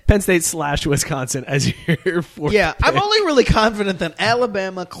 Penn State / Wisconsin as your 4th Yeah, pick. I'm only really confident that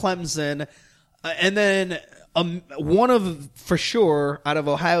Alabama, Clemson, and then one of, for sure, out of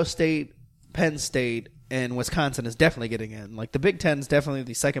Ohio State, Penn State, and Wisconsin is definitely getting in. Like, the Big Ten is definitely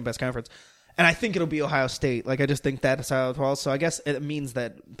the second best conference. And I think it'll be Ohio State. Like, I just think that's how it falls. So I guess it means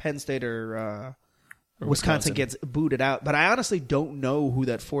that Penn State or Wisconsin gets booted out. But I honestly don't know who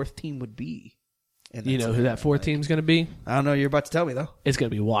that 4th team would be. You know who that 4th team's going to be? I don't know. You're about to tell me, though. It's going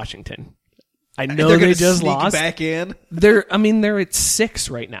to be Washington. I know They're they gonna just sneak lost. back in. They're at 6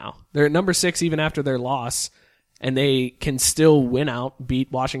 right now. They're at number 6 even after their loss, and they can still win out,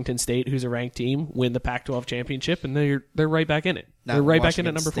 beat Washington State, who's a ranked team, win the Pac-12 championship, and they're right back in it. They're right back in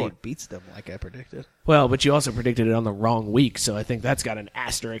at number 4. State beats them like I predicted. Well, but you also predicted it on the wrong week, so I think that's got an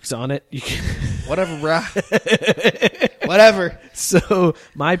asterisk on it. Whatever, brah. Whatever. So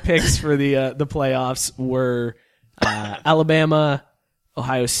my picks for the playoffs were Alabama,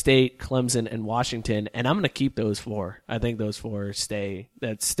 Ohio State, Clemson, and Washington, and I'm going to keep those 4. I think those 4 stay.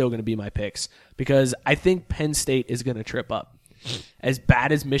 That's still going to be my picks because I think Penn State is going to trip up. As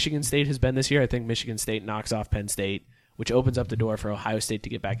bad as Michigan State has been this year, I think Michigan State knocks off Penn State, which opens up the door for Ohio State to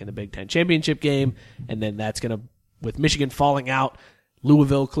get back in the Big Ten championship game, and then that's going to, with Michigan falling out,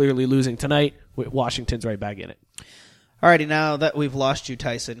 Louisville clearly losing tonight, Washington's right back in it. Alrighty, now that we've lost you,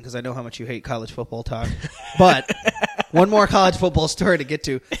 Tyson, because I know how much you hate college football talk. But one more college football story to get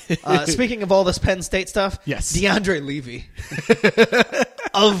to. Speaking of all this Penn State stuff, Yes. DeAndre Levy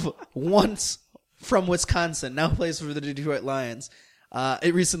of once from Wisconsin, now plays for the Detroit Lions.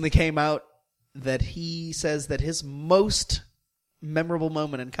 It recently came out that he says that his most memorable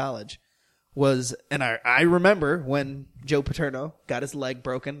moment in college was, and I remember when Joe Paterno got his leg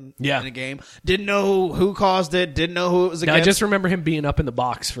broken in a game. Didn't know who caused it. Didn't know who it was Now, against. I just remember him being up in the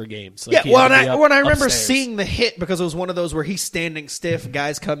box for games. Like, Yeah, when I remember upstairs. seeing the hit, because it was one of those where he's standing stiff,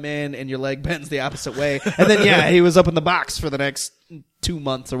 guys come in, and your leg bends the opposite way. And then, he was up in the box for the next 2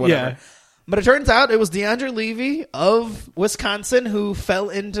 months or whatever. Yeah. But it turns out it was DeAndre Levy of Wisconsin who fell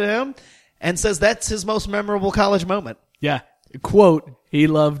into him and says that's his most memorable college moment. Yeah. Quote, he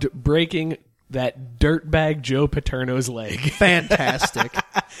loved breaking that dirtbag Joe Paterno's leg. Fantastic.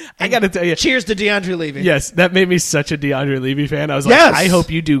 I got to tell you. Cheers to DeAndre Levy. Yes, that made me such a DeAndre Levy fan. I was like, Yes. I hope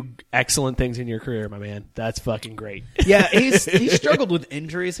you do excellent things in your career, my man. That's fucking great. Yeah, he struggled with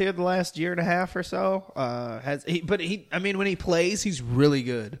injuries here the last year and a half or so. When he plays, he's really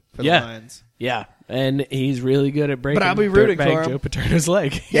good for the Lions. Yeah, and he's really good at breaking But I'll be rooting dirtbag for him. Joe Paterno's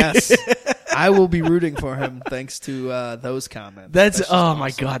leg. Yes, I will be rooting for him thanks to those comments. That's just oh my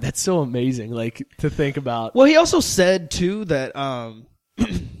awesome. God, that's so amazing. Like to think about. Well, he also said too that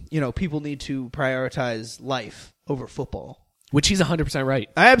people need to prioritize life over football. Which he's 100% right.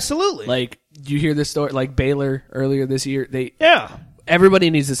 Absolutely. Like you hear this story, like Baylor earlier this year. Yeah. Everybody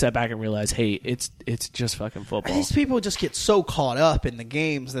needs to step back and realize, hey, it's just fucking football. These people just get so caught up in the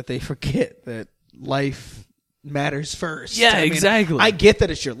games that they forget that life matters first. Yeah, exactly. I get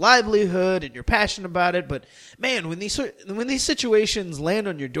that it's your livelihood and you're passionate about it, but man, when these situations land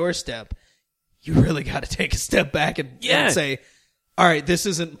on your doorstep, you really got to take a step back and say, all right, this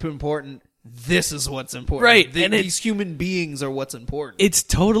isn't important. This is what's important. Right. And these human beings are what's important. It's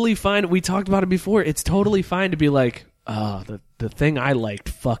totally fine. We talked about it before. It's totally fine to be like, oh, the thing I liked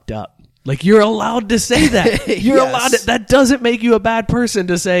fucked up. Like, you're allowed to say that. You're Yes. allowed to. That doesn't make you a bad person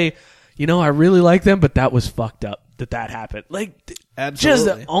to say, I really like them, but that was fucked up that happened. Like,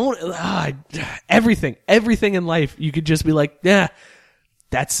 Absolutely. just own everything. Everything in life, you could just be like, yeah,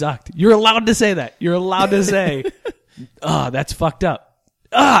 that sucked. You're allowed to say that. You're allowed to say, that's fucked up.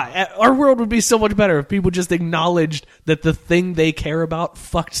 Our world would be so much better if people just acknowledged that the thing they care about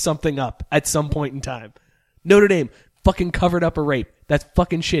fucked something up at some point in time. Notre Dame fucking covered up a rape. That's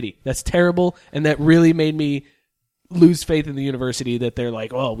fucking shitty. That's terrible, and that really made me lose faith in the university that they're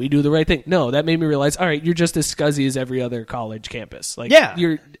like, oh, we do the right thing. No, that made me realize, all right, you're just as scuzzy as every other college campus. Like,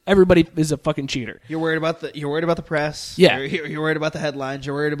 everybody is a fucking cheater. You're worried about the press. Yeah. You're worried about the headlines.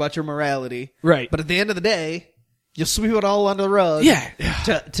 You're worried about your morality. Right. But at the end of the day, you'll sweep it all under the rug. Yeah.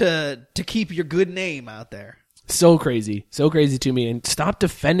 To keep your good name out there. So crazy to me. And stop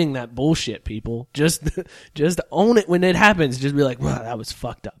defending that bullshit, people. Just own it when it happens. Just be like, wow, that was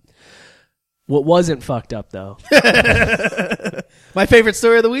fucked up. What wasn't fucked up, though? My favorite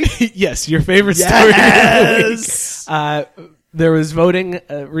story of the week? Yes, your favorite story of the week. There was voting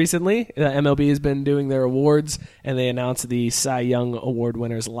recently. MLB has been doing their awards, and they announced the Cy Young Award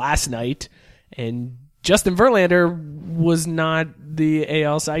winners last night. And Justin Verlander was not the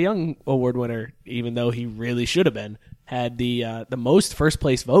AL Cy Young Award winner, even though he really should have been. Had the most first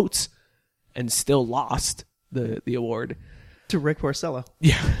place votes, and still lost the award To Rick Porcello.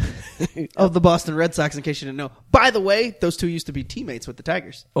 Yeah. Of the Boston Red Sox, in case you didn't know. By the way, those two used to be teammates with the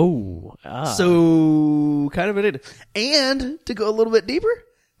Tigers. Oh. So, kind of it. And, to go a little bit deeper,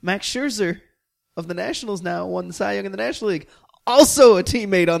 Max Scherzer of the Nationals now won the Cy Young in the National League. Also a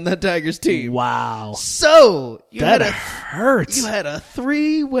teammate on the Tigers team. Wow. So, That hurts. You had a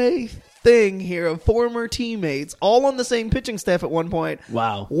three-way thing here of former teammates all on the same pitching staff at one point.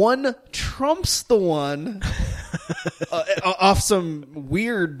 Wow. One trumps the one off some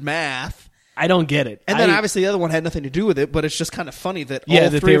weird math. I don't get it. And then obviously the other one had nothing to do with it, but it's just kind of funny that all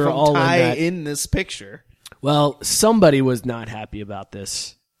that three they of were them all in tie that. in this picture. Well, somebody was not happy about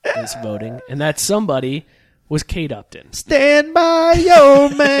this voting, and that somebody was Kate Upton. Stand by your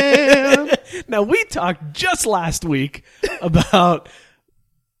man. Now, we talked just last week about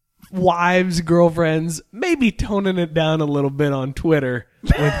wives, girlfriends, maybe toning it down a little bit on Twitter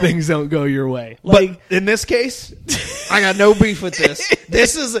when things don't go your way. But in this case, I got no beef with this.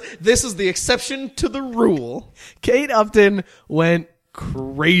 This is the exception to the rule. Kate Upton went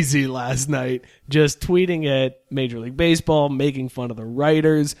crazy last night, just tweeting at Major League Baseball, making fun of the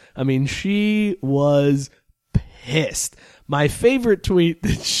writers. I mean, she was pissed. My favorite tweet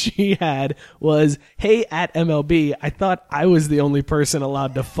that she had was, "Hey, at MLB, I thought I was the only person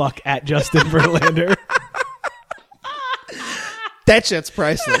allowed to fuck at Justin Verlander." That shit's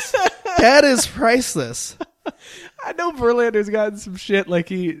priceless. That is priceless. I know Verlander's gotten some shit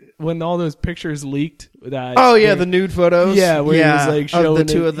like when all those pictures leaked. The nude photos. Yeah, where he was like showing of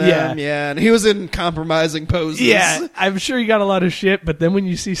the two of them. Yeah, and he was in compromising poses. Yeah, I'm sure you got a lot of shit, but then when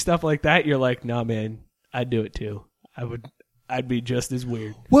you see stuff like that, you're like, nah, man, I'd do it too. I'd be just as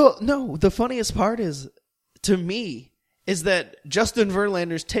weird. Well, no, the funniest part is, to me, is that Justin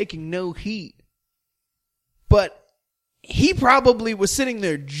Verlander's taking no heat, but he probably was sitting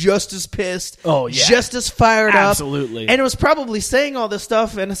there just as pissed, just as fired up. Absolutely. And it was probably saying all this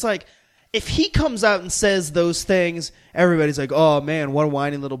stuff, and it's like, if he comes out and says those things, everybody's like, oh man, what a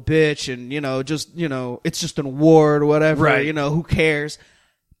whiny little bitch, and it's just an award or whatever, right. Who cares?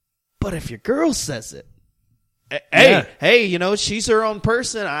 But if your girl says it, hey, she's her own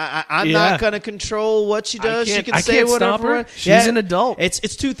person. I'm not going to control what she does. She can say whatever. She's an adult.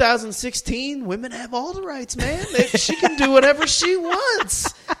 It's 2016. Women have all the rights, man. She can do whatever she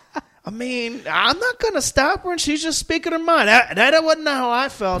wants. I mean, I'm not going to stop her, and she's just speaking her mind. That wasn't how I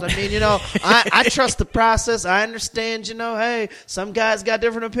felt. I mean, I trust the process. I understand, hey, some guys got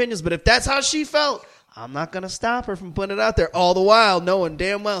different opinions, but if that's how she felt, I'm not going to stop her from putting it out there, all the while knowing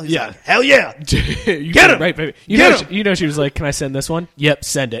damn well he's like, hell yeah. Get him. Right, baby. You know she was like, can I send this one? Yep,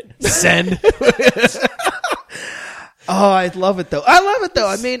 send it. Send. Oh, I love it, though.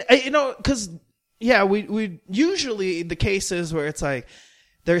 I mean, because, we usually the cases where it's like,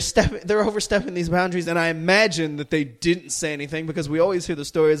 they're overstepping these boundaries, and I imagine that they didn't say anything because we always hear the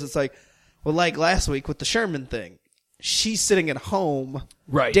stories. It's like, well, like last week with the Sherman thing. She's sitting at home.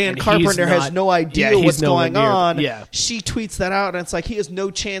 Right. Dan Carpenter has no idea what's going on. Yeah. She tweets that out, and it's like he has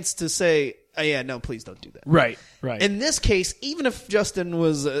no chance to say, oh, yeah, no, please don't do that. Right. In this case, even if Justin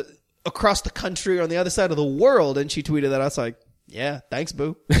was across the country or on the other side of the world and she tweeted that, I was like, yeah, thanks,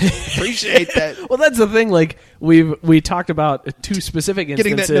 boo. Appreciate that. Well, that's the thing. Like, we talked about two specific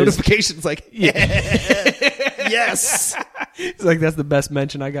instances. Getting that notification is like, yes. It's like, that's the best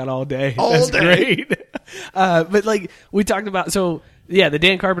mention I got all day. That's great. But like we talked about, the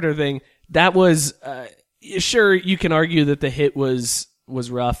Dan Carpenter thing, that was, sure, you can argue that the hit was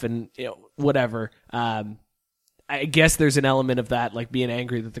rough and whatever. I guess there's an element of that, like being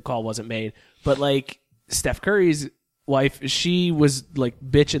angry that the call wasn't made. But like Steph Curry's wife, she was like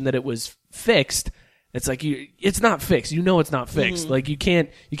bitching that it was fixed. It's like, it's not fixed. It's not fixed. Like you can't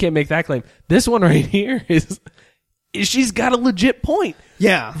make that claim. This one right here is she's got a legit point.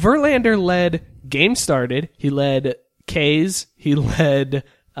 Yeah. Verlander led game started. He led Ks. He led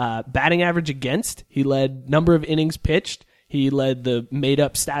batting average against. He led number of innings pitched. He led the made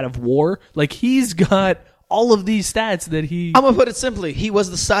up stat of WAR. Like, he's got all of these stats that he... I'm going to put it simply. He was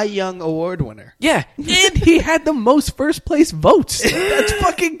the Cy Young Award winner. Yeah. And he had the most first place votes. That's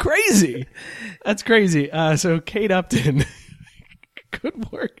fucking crazy. That's crazy. So Kate Upton. Good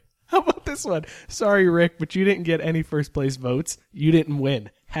work. How about this one? Sorry, Rick, but you didn't get any first place votes. You didn't win.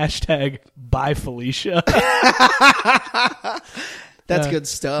 Hashtag bye Felicia. That's good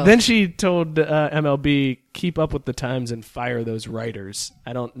stuff. Then she told MLB, keep up with the times and fire those writers.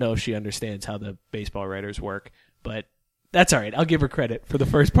 I don't know if she understands how the baseball writers work, but that's all right. I'll give her credit for the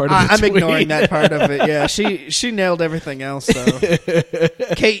first part of the tweet. I'm ignoring that part of it. Yeah, she nailed everything else, though.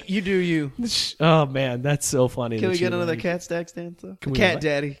 Kate, you do you. Oh, man, that's so funny. Can we get another Cat Stacks dance, though? Cat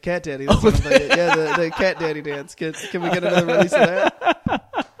Daddy. Cat Daddy. That's what I'm thinking. Yeah, the Cat Daddy dance. Can we get another release of that?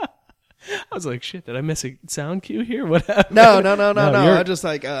 I was like, shit, did I miss a sound cue here? What happened? No. I'm just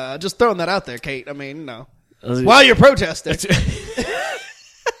like, just throwing that out there, Kate. I mean, no. While you're protesting.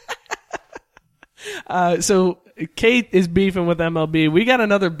 So Kate is beefing with MLB. We got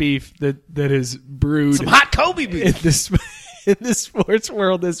another beef that is brewed. Some hot Kobe beef. In the sports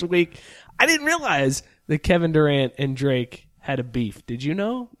world this week. I didn't realize that Kevin Durant and Drake had a beef. Did you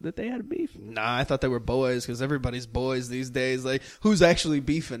know that they had a beef? Nah, I thought they were boys because everybody's boys these days. Like, who's actually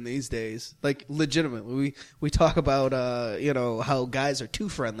beefing these days? Like, legitimately, we talk about how guys are too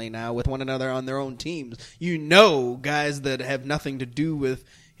friendly now with one another on their own teams. Guys that have nothing to do with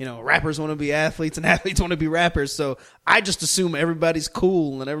rappers want to be athletes and athletes want to be rappers. So I just assume everybody's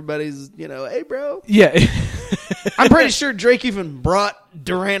cool and everybody's hey bro. Yeah. I'm pretty sure Drake even brought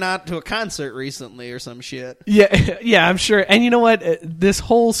Durant out to a concert recently or some shit. Yeah, I'm sure. And you know what? This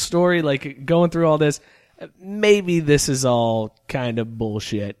whole story, like going through all this, maybe this is all kind of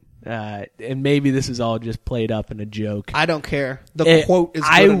bullshit. And maybe this is all just played up in a joke. I don't care. The quote is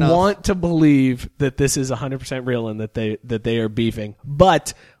good enough. I want to believe that this is 100% real and that they are beefing.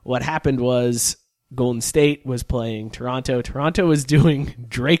 But what happened was Golden State was playing Toronto. Toronto was doing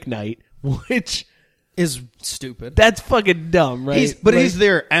Drake Night, which is stupid. That's fucking dumb, right? He's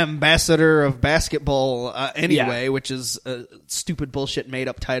their ambassador of basketball anyway, which is a stupid bullshit made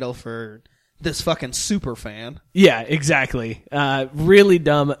up title for this fucking super fan. Yeah, exactly. Really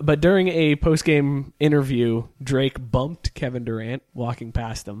dumb. But during a post-game interview, Drake bumped Kevin Durant walking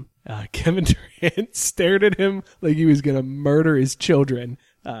past him. Kevin Durant stared at him like he was going to murder his children.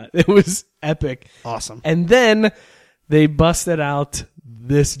 It was epic. Awesome. And then they busted out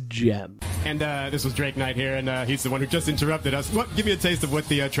this gem. And this was Drake Knight here, and he's the one who just interrupted us. Give me a taste of what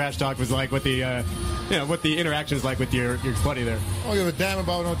the trash talk was like, what the what the interaction is like with your buddy there. I don't give a damn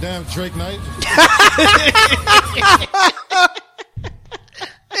about no damn Drake Knight.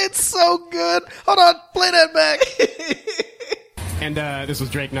 It's so good. Hold on, play that back. And this was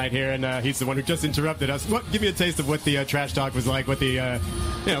Drake Knight here, and he's the one who just interrupted us. Give me a taste of what the trash talk was like, what the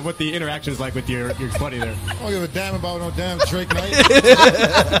what the interaction is like with your buddy there. I don't give a damn about no damn Drake Knight.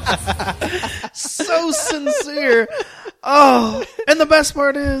 So sincere. Oh, and the best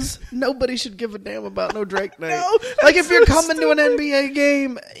part is nobody should give a damn about no Drake Knight. No, like if you're coming to an NBA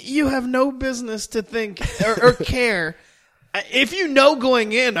game, you have no business to think or care. If you know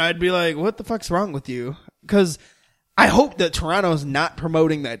going in, I'd be like, "What the fuck's wrong with you?" Because I hope that Toronto's not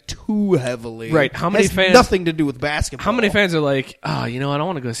promoting that too heavily. Right. How many fans? Nothing to do with basketball. How many fans are like, oh, you know, I don't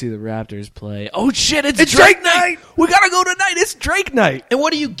want to go see the Raptors play. Oh shit, it's Drake Night. We gotta go tonight. It's Drake Night. And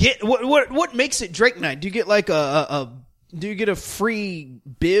what do you get? What makes it Drake Night? Do you get like do you get a free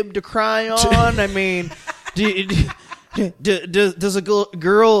bib to cry on? I mean, does a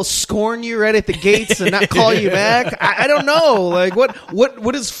girl scorn you right at the gates and not call you back? I don't know. Like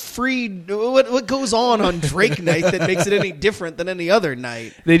what is free? What goes on Drake Night that makes it any different than any other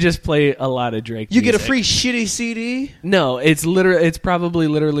night? They just play a lot of Drake. You music. get a free shitty CD? No, it's probably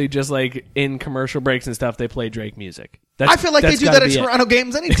literally just like in commercial breaks and stuff. They play Drake music. I feel like they do that at Toronto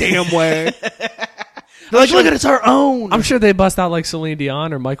games any damn way. They're like, look at it's our own. I'm sure they bust out like Celine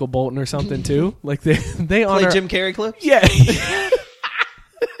Dion or Michael Bolton or something too. Like they honor play Jim Carrey clips. Yeah.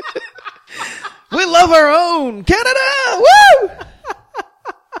 We love our own Canada. Woo!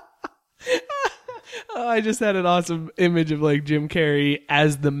 I just had an awesome image of like Jim Carrey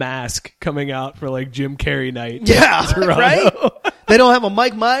as the Mask coming out for like Jim Carrey night. Yeah, Toronto. right. They don't have a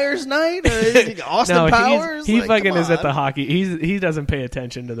Mike Myers night or Austin Powers. He like, fucking is at the hockey. He doesn't pay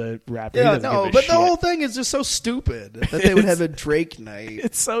attention to the rap. Yeah, but the whole thing is just so stupid that they would have a Drake night.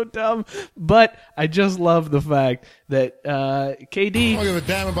 It's so dumb. But I just love the fact that KD. I don't give a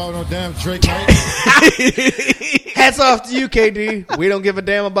damn about no damn Drake Night. Hats off to you, KD. We don't give a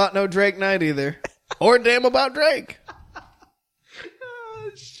damn about no Drake night either, or damn about Drake.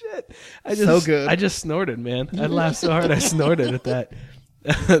 Shit. So good. I just snorted, man. I laughed so hard I snorted at that.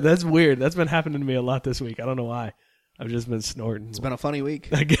 That's weird. That's been happening to me a lot this week. I don't know why. I've just been snorting. It's been a funny week.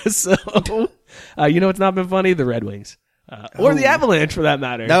 I guess so. You know what's not been funny? The Red Wings. Or the Avalanche, for that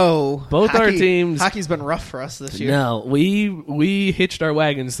matter. No. Both our teams. Hockey's been rough for us this year. No. We hitched our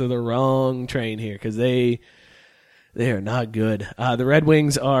wagons to the wrong train here because they are not good. The Red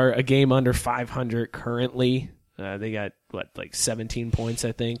Wings are a game under 500 currently. They got, 17 points,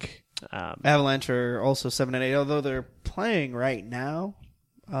 I think. Avalanche are also 7-8, although they're playing right now.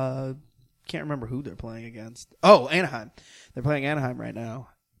 Can't remember who they're playing against. Oh, Anaheim. They're playing Anaheim right now.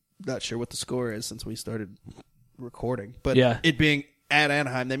 Not sure what the score is since we started recording. But it being at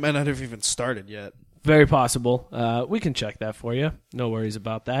Anaheim, they might not have even started yet. Very possible. We can check that for you. No worries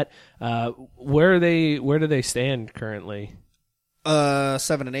about that. Where do they stand currently?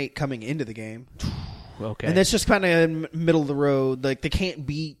 7-8 coming into the game. Okay. And that's just kind of middle of the road. Like, they can't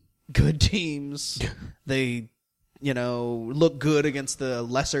beat good teams. They, look good against the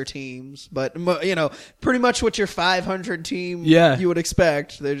lesser teams. But, pretty much what your 500 team you would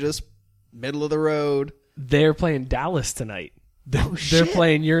expect. They're just middle of the road. They're playing Dallas tonight. They're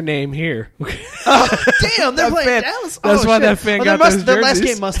playing your name here. Damn, they're playing Dallas. That's why that fan got those jerseys. The last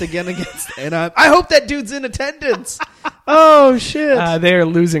game must have been against Anaheim. I hope that dude's in attendance. Oh, shit. They're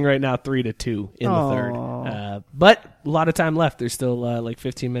losing right now 3-2 in the third. But a lot of time left. There's still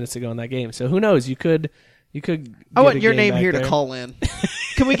 15 minutes to go in that game. So who knows? You could. I want your name here to call in.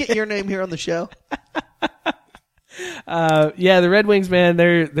 Can we get your name here on the show? The Red Wings, man,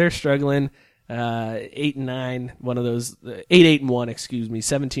 they're struggling. 8-9, one of those 8-1, excuse me,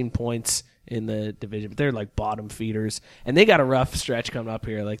 17 points in the division, but they're like bottom feeders, and they got a rough stretch coming up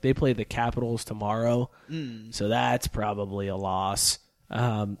here. Like they play the Capitals tomorrow, so that's probably a loss.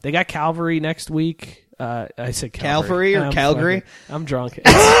 They got Calgary next week. I said Calvary or Calgary? I'm drunk.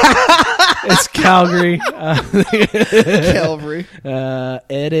 It's Calgary. Calvary.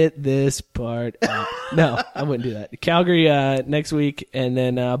 Edit this part out. No, I wouldn't do that. Calgary next week, and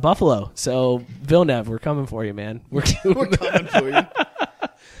then Buffalo. So Villeneuve, we're coming for you, man. We're coming for you.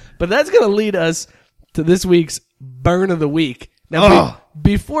 But that's going to lead us to this week's Burn of the Week. Now,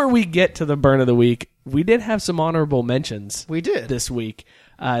 before we get to the Burn of the Week, we did have some honorable mentions. We did this week.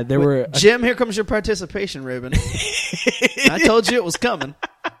 Were Jim. Here comes your participation ribbon. I told you it was coming.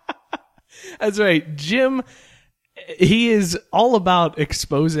 That's right, Jim. He is all about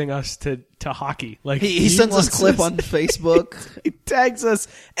exposing us to hockey. Like he sends us a clip on Facebook. He tags us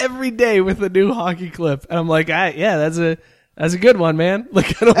every day with a new hockey clip, and I'm like, yeah, that's a good one, man.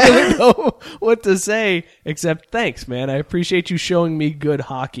 Like I don't really know what to say except thanks, man. I appreciate you showing me good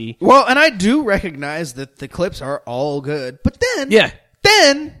hockey. Well, and I do recognize that the clips are all good, but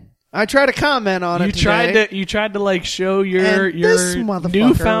then I try to comment on it. You tried to like show your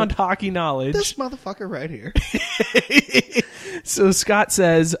newfound hockey knowledge. This motherfucker right here. So Scott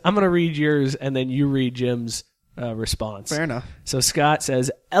says, I'm going to read yours and then you read Jim's response. Fair enough. So Scott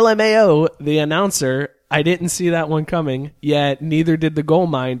says, LMAO, the announcer, I didn't see that one coming, yet neither did the goal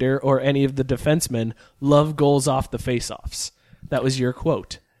minder or any of the defensemen. Love goals off the faceoffs. That was your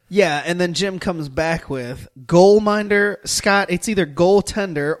quote. Yeah, and then Jim comes back with goalminder. Scott, it's either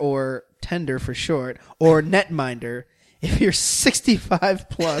goaltender or tender for short, or netminder. If you're 65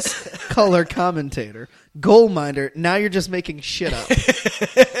 plus color commentator, goalminder, now you're just making shit up.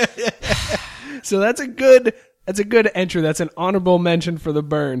 So that's a good entry. That's an honorable mention for the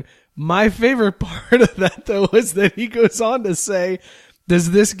burn. My favorite part of that, though, was that he goes on to say,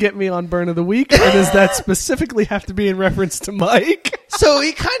 does this get me on Burn of the Week, or does that specifically have to be in reference to Mike? So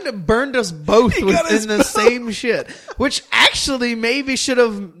he kind of burned us both within the same shit, which actually maybe should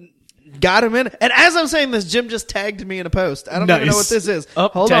have got him in. And as I'm saying this, Jim just tagged me in a post. I don't even know what this is.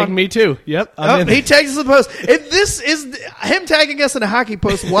 Hold on. Me too. Yep. He tags us in the post. If this is him tagging us in a hockey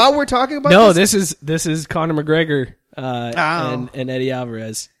post while we're talking about this is Conor McGregor and Eddie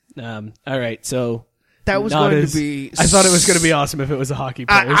Alvarez. All right, so that was going to be. I thought it was going to be awesome if it was a hockey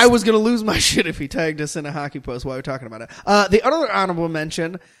post. I was going to lose my shit if he tagged us in a hockey post while we were talking about it. The other honorable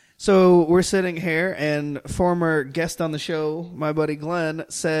mention. So we're sitting here, and former guest on the show, my buddy Glenn,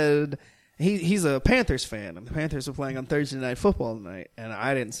 said he's a Panthers fan, and the Panthers were playing on Thursday Night Football tonight, and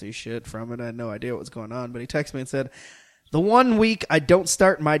I didn't see shit from it. I had no idea what was going on, but he texted me and said, "The 1 week I don't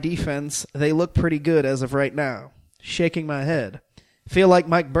start my defense, they look pretty good as of right now." Shaking my head. Feel like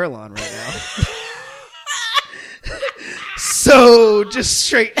Mike Burlon right now. So, just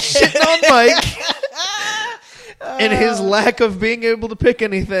straight shitting on Mike and his lack of being able to pick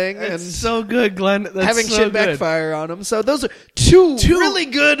anything. That's and so good, Glenn. That's having so shit good. backfire on him. So, those are two really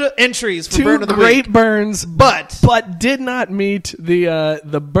good entries for Burn of the Week. Two great burns, but did not meet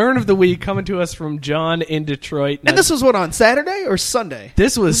the Burn of the Week coming to us from John in Detroit. Now, and this was what, on Saturday or Sunday?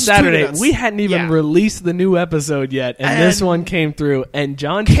 This was Saturday. We hadn't even released the new episode yet, and this one came through. And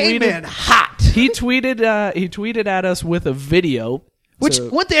John came in hot. He tweeted at us with a video. Which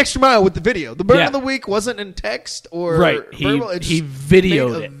went the extra mile with the video. The Burn of the Week wasn't in text or verbal. He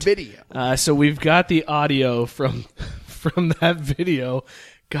videoed it. Video. So we've got the audio from that video.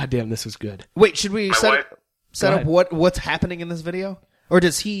 Goddamn, this was good. Wait, should we set up what's happening in this video? Or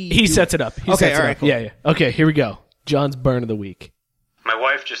does he... He sets it up. Cool. Yeah. Okay, here we go. John's Burn of the Week. My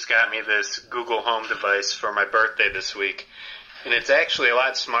wife just got me this Google Home device for my birthday this week, and it's actually a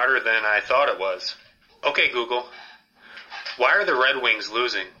lot smarter than I thought it was. Okay, Google. Why are the Red Wings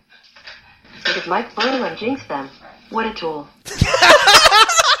losing? Because Mike Burlon jinxed them. What a tool.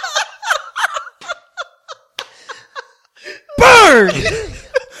 Burn!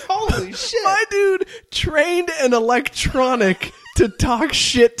 Holy shit. My dude trained an electronic to talk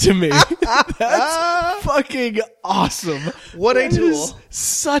shit to me. That's fucking awesome. What a tool.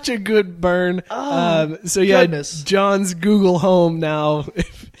 Such a good burn. Goodness. John's Google Home now.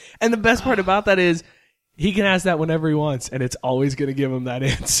 And the best part about that is he can ask that whenever he wants, and it's always going to give him that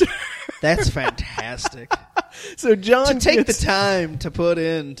answer. That's fantastic. So John to take the time to put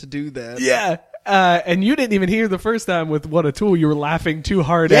in to do that. Yeah. And you didn't even hear the first time with what a tool you were laughing too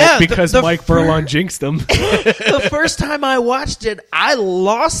hard at because Mike Burlon jinxed him. The first time I watched it, I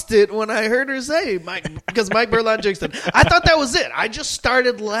lost it when I heard her say because Mike Burlon jinxed him. I thought that was it. I just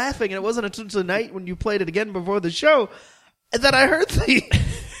started laughing, and it wasn't until tonight when you played it again before the show that I heard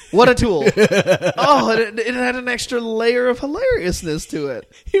what a tool. Oh, it had an extra layer of hilariousness to it.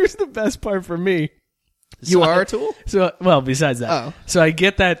 Here's the best part for me. You are a tool? Besides that. So I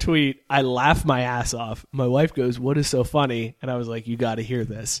get that tweet. I laugh my ass off. My wife goes, "What is so funny?" And I was like, "You got to hear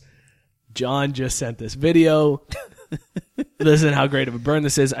this. John just sent this video listen how great of a burn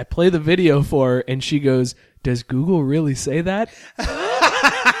this is. I play the video for her, and she goes, does Google really say that?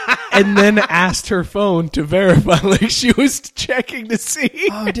 And then asked her phone to verify, like she was checking to see.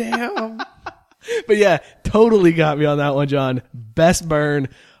 Oh, damn. But yeah, totally got me on that one, John. Best burn.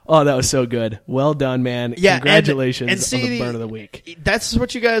 Oh, that was so good. Well done, man. Yeah, congratulations and see, on the burn of the week. That's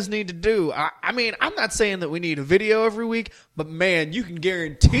what you guys need to do. I mean, I'm not saying that we need a video every week, but man, you can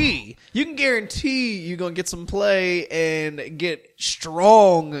guarantee you're going to get some play and get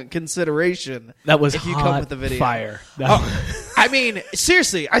strong consideration. That was if you hot come with the video. Fire. I mean,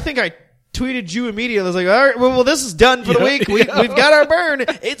 seriously, I think I tweeted you immediately. I was like, all right, well, this is done for the week. We've got our burn.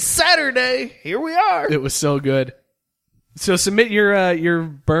 It's Saturday. Here we are. It was so good. So submit your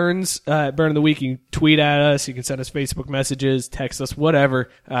burns, burn of the week. You can tweet at us. You can send us Facebook messages, text us, whatever.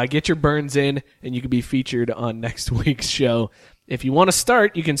 Get your burns in, and you can be featured on next week's show. If you want to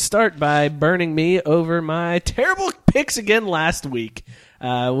start, you can start by burning me over my terrible picks again last week.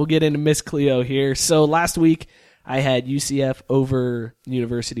 We'll get into Miss Cleo here. So last week, I had UCF over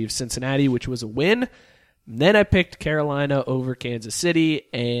University of Cincinnati, which was a win. Then I picked Carolina over Kansas City,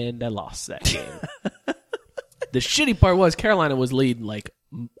 and I lost that game. The shitty part was Carolina was leading like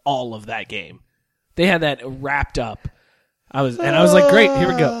all of that game. They had that wrapped up. I was like, great, here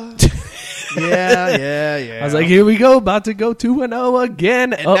we go. Yeah. I was like, here we go, about to go 2-0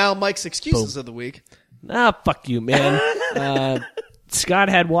 again. And now Mike's excuses of the week. Fuck you, man. Scott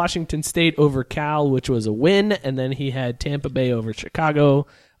had Washington State over Cal, which was a win, and then he had Tampa Bay over Chicago,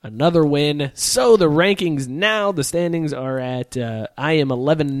 another win. So the rankings now, the standings are at I am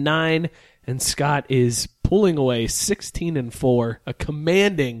 11-9, and Scott is pulling away 16-4, a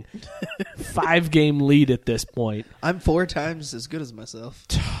commanding 5-game lead at this point. I'm 4 times as good as myself.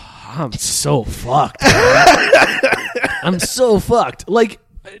 I'm so fucked. I'm so fucked. Like,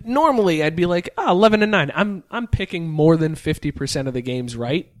 normally I'd be like, 11-9. I'm picking more than 50% of the games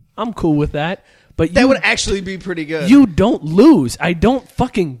right. I'm cool with that. But that would actually be pretty good. You don't lose. I don't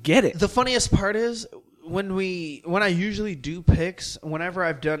fucking get it. The funniest part is when I usually do picks, whenever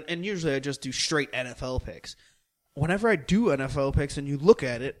I've done, and usually I just do straight NFL picks. Whenever I do NFL picks and you look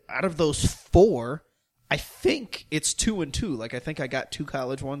at it, out of those 4, I think it's 2-2. Like, I think I got 2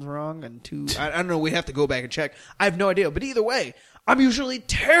 college ones wrong and 2. I don't know. We have to go back and check. I have no idea. But either way, I'm usually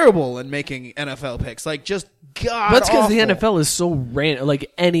terrible in making NFL picks. Like, just god. That's because the NFL is so random.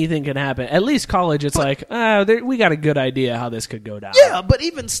 Like, anything can happen. At least college, it's we got a good idea how this could go down. Yeah, but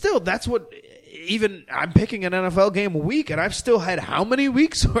even still, that's what. Even I'm picking an NFL game a week, and I've still had how many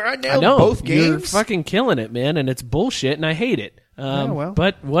weeks where I nailed both games? You're fucking killing it, man, and it's bullshit, and I hate it. Well,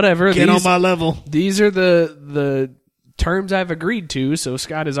 but whatever. Get on my level. These are the terms I've agreed to, so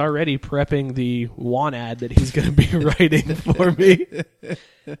Scott is already prepping the want ad that he's going to be writing for me.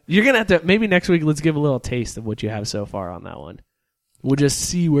 You're going to have to, maybe next week, let's give a little taste of what you have so far on that one. We'll just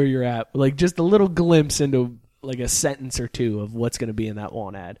see where you're at. Like, just a little glimpse into, like, a sentence or two of what's going to be in that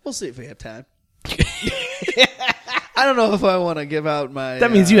want ad. We'll see if we have time. I don't know if I want to give out my...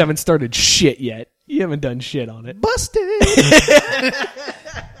 That means you haven't started shit yet. You haven't done shit on it. Busted!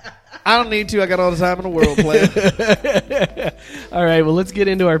 I don't need to. I got all the time in the world playing. All right, well, let's get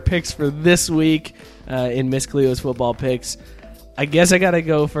into our picks for this week in Miss Cleo's football picks. I guess I got to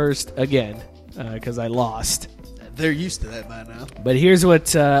go first again because I lost. They're used to that by now. But here's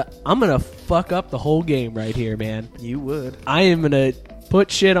what... I'm going to fuck up the whole game right here, man. You would. I am going to put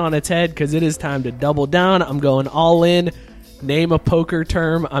shit on its head because it is time to double down. I'm going all in. Name a poker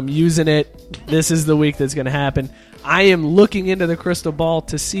term. I'm using it. This is the week that's going to happen. I am looking into the crystal ball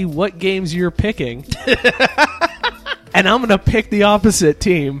to see what games you're picking. And I'm going to pick the opposite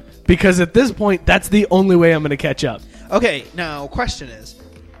team because at this point, that's the only way I'm going to catch up. Okay, now, question is,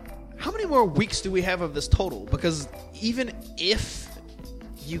 how many more weeks do we have of this total? Because even if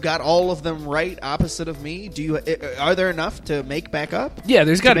you got all of them right opposite of me, are there enough to make back up? Yeah,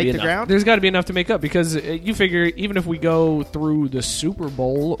 there's got to be enough. Ground? There's got to be enough to make up because you figure even if we go through the Super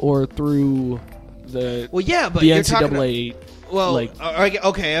Bowl or through the but the you're NCAA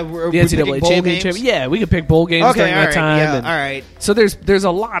okay, the NCAA championship. Yeah, we could pick bowl games during that time. Yeah, all right. So there's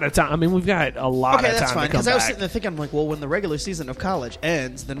a lot of time. I mean, we've got a lot of time. Okay, that's fine. Because I was sitting there thinking, I'm like, well, when the regular season of college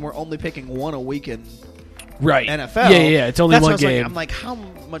ends, then we're only picking one a week in right NFL. Yeah. It's only one game. I'm like, how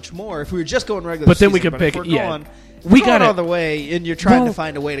much more if we were just going regular? But then season, we could pick. We got all the way, and you're trying to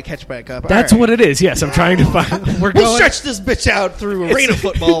find a way to catch back up. That's what it is. Yes, I'm trying to find. We'll stretch this bitch out through arena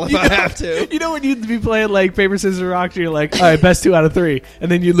football if I have to. You know when you'd be playing like paper scissors rock, you're like, all right, best 2 out of 3,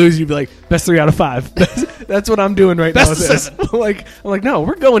 and then you lose, you'd be like, best 3 out of 5. That's That's what I'm doing right Best now. of With this. 7. I'm like, no,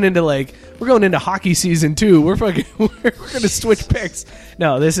 we're going into hockey season 2. We're going to switch picks.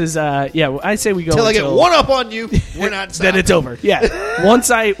 No, this is I say we go Until I get until- one up on you, we're not then stopping. it's over. Yeah. once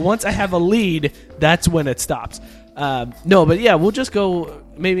I have a lead, that's when it stops. No, but yeah, we'll just go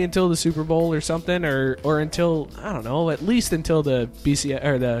maybe until the Super Bowl or something, or until, I don't know, at least until the BCS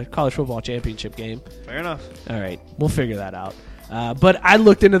or the College Football Championship game. Fair enough. All right, we'll figure that out. But I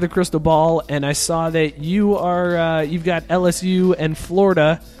looked into the crystal ball and I saw that you've got LSU and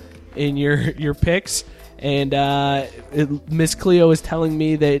Florida in your picks, and Miss Cleo is telling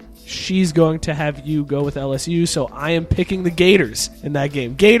me that she's going to have you go with LSU, so I am picking the Gators in that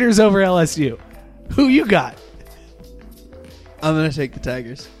game. Gators over LSU. Who you got? I'm going to take the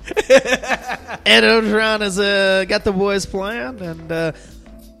Tigers. Ed Orgeron has got the boys playing, and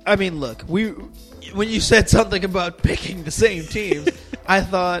I mean, look, when you said something about picking the same teams, I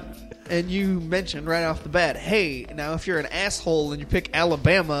thought, and you mentioned right off the bat, hey, now if you're an asshole and you pick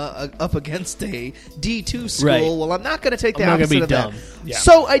Alabama up against a D2 school, Right. well, I'm not going to take the I'm not gonna opposite be of dumb. that. Yeah.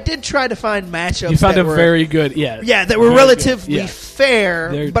 So I did try to find matchups. You found that a were very good, yeah, that were very relatively good. Yeah.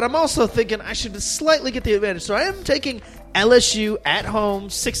 fair, They're- but I'm also thinking I should slightly get the advantage. So I am taking LSU at home,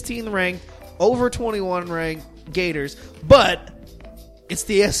 16th ranked, over 21 ranked Gators, but it's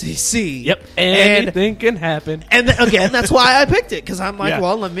the SEC. Yep, anything can happen. And again, that's why I picked it, because I'm like, Yeah.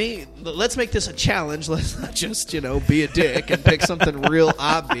 well, let's make this a challenge. Let's not just be a dick and pick something real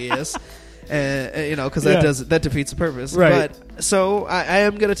obvious. Because that defeats the purpose. Right. But so I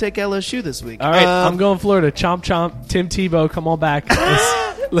am going to take LSU this week. All right, I'm going Florida. Chomp chomp. Tim Tebow, come on back.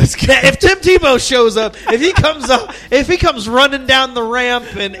 Let's get. If Tim Tebow shows up, if he comes running down the ramp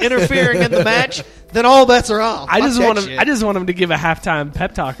and interfering in the match, then all bets are off. I just want him. shit. I just want him to give a halftime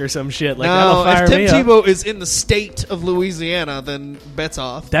pep talk or some shit. Like no, that'll fire if Tim me up. Tebow is in the state of Louisiana, then bets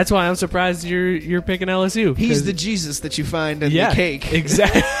off. That's why I'm surprised you're picking LSU. He's 'cause- the Jesus that you find in yeah, the cake.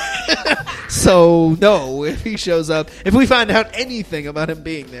 Exactly. So, no, if he shows up, if we find out anything about him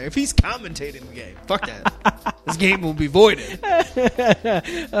being there, if he's commentating the game, fuck that. This game will be voided. That's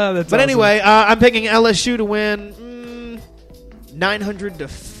But awesome. anyway, I'm picking LSU to win 900 to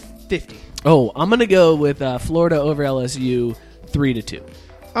 50. Oh, I'm gonna go with Florida over LSU, 3-2.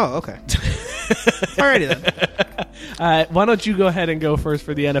 Oh, okay. Alrighty then. Why don't you go ahead and go first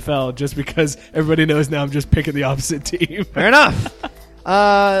for the NFL? Just because everybody knows now, I'm just picking the opposite team. Fair enough.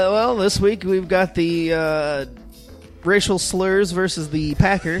 Well, this week we've got the racial slurs versus the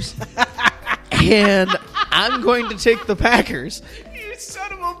Packers. And I'm going to take the Packers. You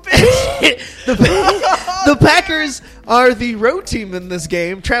son of a bitch! The Packers are the road team in this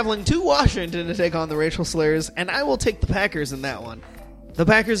game, traveling to Washington to take on the racial slurs, and I will take the Packers in that one. The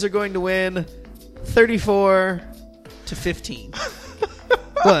Packers are going to win 34 to 15.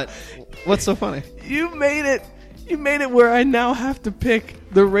 What? What's so funny? You made it. You made it where I now have to pick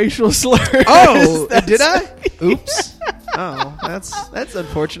the racial slurs. Oh, did I? Oops. Oh, that's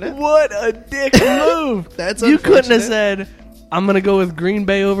unfortunate. What a dick move! That's you couldn't have unfortunate. said, "I'm going to go with Green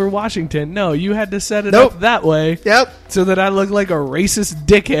Bay over Washington." No, you had to set it Nope. up that way. Yep. So that I look like a racist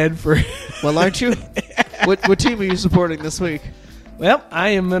dickhead for. Well, aren't you? What team are you supporting this week? Well, I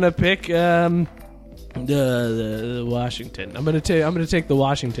am going to pick the Washington. I'm going to take the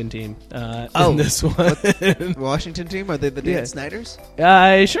Washington team in this one. Washington team? Are they the Dan Snyders?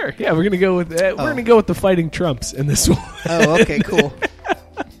 Sure. Yeah, we're going to go with we're going to go with the Fighting Trumps in this one. Oh, okay, cool.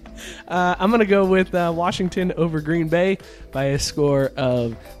 I'm going to go with Washington over Green Bay by a score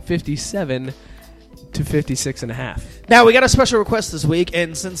of 57 to 56.5. Now, we got a special request this week,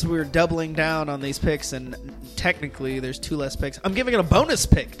 and since we're doubling down on these picks, and technically there's 2 less picks, I'm giving it a bonus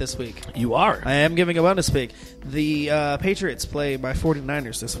pick this week. You are? I am giving a bonus pick. The Patriots play my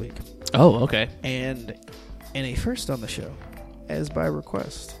 49ers this week. Oh, okay. And in a first on the show, as by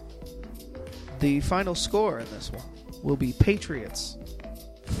request, the final score in this one will be Patriots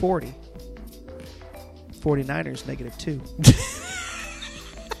 40, 49ers -2.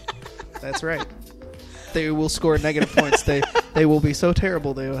 That's right. They will score negative points. They will be so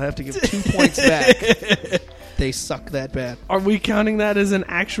terrible they will have to give 2 points back. They suck that bad. Are we counting that as an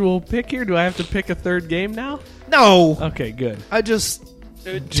actual pick here? Do I have to pick a third game now? No. Okay, good. I just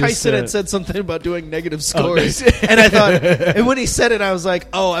Tyson had said something about doing negative scores, nice. and I thought, and when he said it, I was like,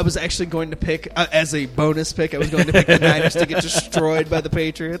 oh, I was actually going to pick as a bonus pick. I was going to pick the Niners to get destroyed by the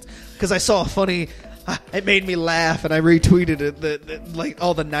Patriots because I saw a funny. It made me laugh, and I retweeted it. That like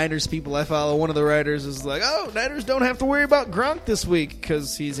all the Niners people I follow, one of the writers is like, "Oh, Niners don't have to worry about Gronk this week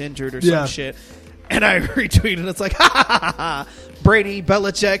because he's injured or some shit." And I retweeted, it's like, ha ha ha ha, Brady,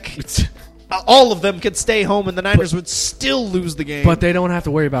 Belichick, all of them could stay home and the Niners would still lose the game. But they don't have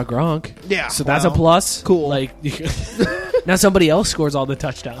to worry about Gronk. Yeah, So that's a well, plus. cool. Like, now somebody else scores all the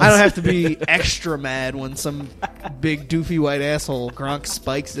touchdowns. I don't have to be extra mad when some big doofy white asshole Gronk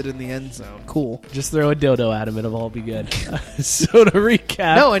spikes it in the end zone. Cool. Just throw a dildo at him. It'll all be good. So to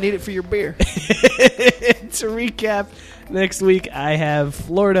recap. No, I need it for your beer. To recap, next week I have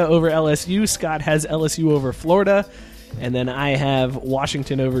Florida over LSU. Scott has LSU over Florida. And then I have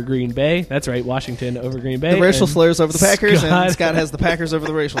Washington over Green Bay. That's right, Washington over Green Bay. The racial And slurs over the Packers, and Scott Scott has the Packers over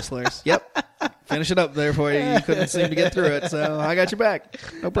the racial slurs. Yep. Finish it up there for you. You couldn't seem to get through it, so I got your back.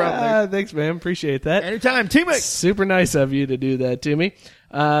 No problem there. Thanks, man. Appreciate that. Anytime, teammate. Super nice of you to do that to me.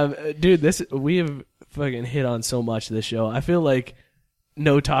 Dude, we have fucking hit on so much this show. I feel like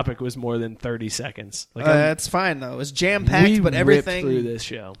no topic was more than 30 seconds. Like That's fine, though. It's jam-packed, but everything through this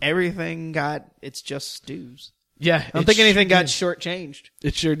show. Everything it's just stews. Yeah. I don't think anything got shortchanged.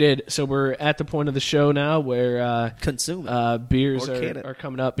 It sure did. So we're at the point of the show now where consume beers are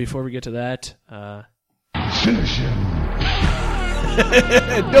coming up. Before we get to that, Finish him.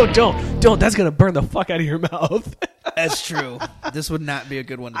 no, don't. That's gonna burn the fuck out of your mouth. That's true. This would not be a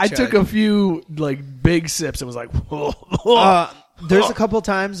good one to I chug. took a few big sips and was like, whoa. There's a couple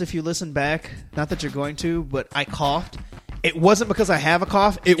times, if you listen back, not that you're going to, but I coughed. It wasn't because I have a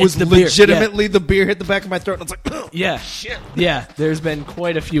cough. It was the beer, legitimately the beer hit the back of my throat, and I was like, yeah, shit. Yeah, there's been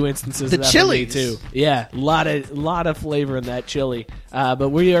quite a few instances The of that for me chilies. too. Yeah, lot of flavor in that chili. But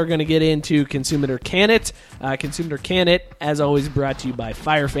we are going to get into Consume It or Can It. Consume It or Can It, as always, brought to you by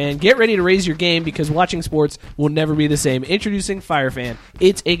FireFan. Get ready to raise your game because watching sports will never be the same. Introducing FireFan.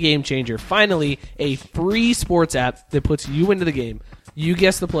 It's a game changer. Finally, a free sports app that puts you into the game. You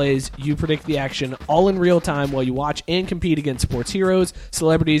guess the plays, you predict the action, all in real time while you watch and compete against sports heroes,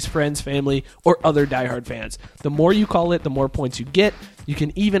 celebrities, friends, family, or other diehard fans. The more you call it, the more points you get. You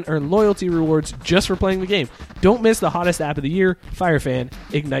can even earn loyalty rewards just for playing the game. Don't miss the hottest app of the year, FireFan.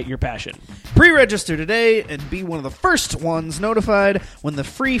 Ignite your passion. Pre-register today and be one of the first ones notified when the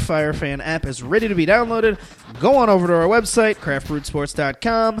free FireFan app is ready to be downloaded. Go on over to our website,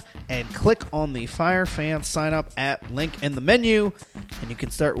 craftbrewedsports.com, and click on the FireFan sign-up app link in the menu, and you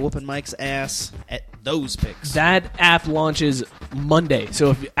can start whooping Mike's ass at those picks. That app launches Monday.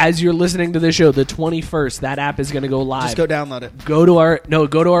 So as you're listening to this show, the 21st, that app is going to go live. Just go download it. Go to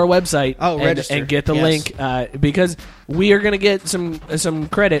our website register. and get the Yes. link because we are going to get some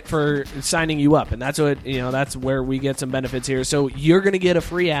credit for signing you up, and that's what that's where we get some benefits here. So you're going to get a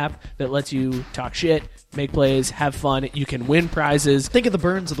free app that lets you talk shit, make plays, have fun. You can win prizes. Think of the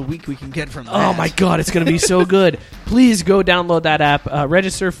burns of the week we can get from that. Oh my god, it's going to be so good. Please go download that app.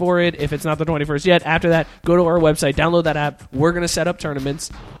 Register for it if it's not the 21st yet. After that, go to our website, download that app. We're going to set up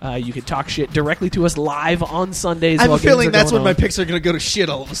tournaments. You can talk shit directly to us live on Sundays. I have while a feeling games are that's going when my on. picks are going to go to shit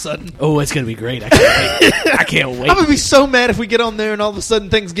all of a sudden. Oh, it's going to be great. I can't wait. I can't wait. I'm going to be so mad if we get on there and all of a sudden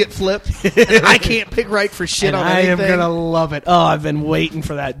things get flipped. And I can't pick right for shit And on I anything. am going to love it. Oh, I've been waiting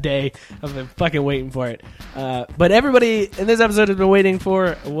for that day. I've been fucking waiting for it. But everybody in this episode has been waiting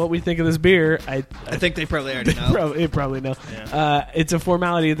for what we think of this beer. I think they probably already know. They probably know. Yeah. It's a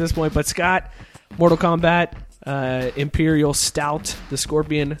formality at this point. But Scott, Mortal Kombat, Imperial Stout, the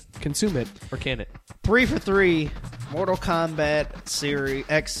Scorpion, consume it or can it? 3 for 3, Mortal Kombat series,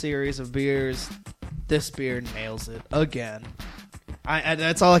 X series of beers. This beer nails it again. I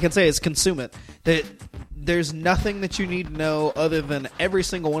that's all I can say is consume it. There's nothing that you need to know other than every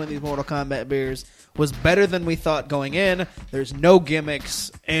single one of these Mortal Kombat beers was better than we thought going in. There's no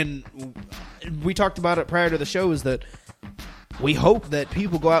gimmicks, and we talked about it prior to the show, is that we hope that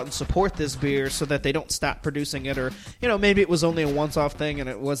people go out and support this beer so that they don't stop producing it, or maybe it was only a once-off thing and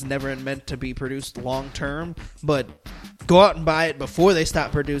it was never meant to be produced long-term, but go out and buy it before they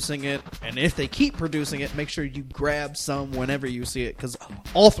stop producing it, and if they keep producing it, make sure you grab some whenever you see it, because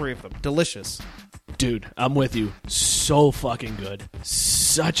all three of them, delicious. Dude, I'm with you. So fucking good.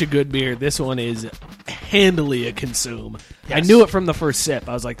 Such a good beer. This one is handily a consume. Yes. I knew it from the first sip.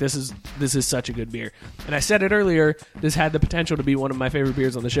 I was like, this is such a good beer. And I said it earlier, this had the potential to be one of my favorite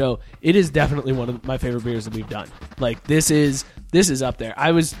beers on the show. It is definitely one of my favorite beers that we've done. Like, this is up there.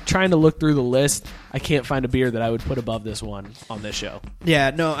 I was trying to look through the list. I can't find a beer that I would put above this one on this show.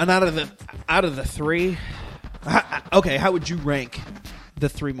 Yeah, no, and out of the three, okay, how would you rank the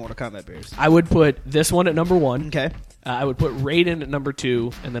 3 Mortal Kombat beers? I would put this one at number 1. Okay. I would put Raiden at number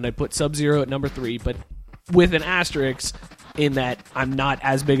 2, and then I'd put Sub-Zero at number 3, but with an asterisk in that I'm not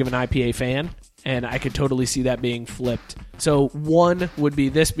as big of an IPA fan, and I could totally see that being flipped. So 1 would be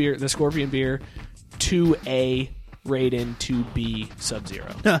this beer, the Scorpion beer, 2A Raiden, 2B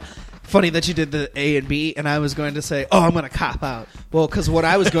Sub-Zero. funny that you did the A and B, and I was going to say, I'm going to cop out. Well, because what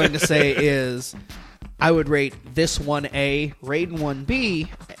I was going to say is I would rate this 1A, Raiden 1B,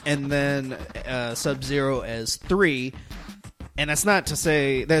 and then Sub-Zero as 3. And that's not to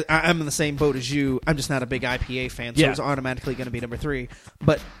say that I'm in the same boat as you. I'm just not a big IPA fan, so it's automatically going to be number 3.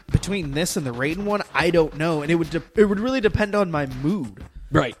 But between this and the Raiden one, I don't know, and it would really depend on my mood.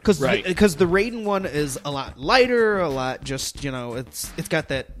 Right, because the Raiden one is a lot lighter, a lot just it's got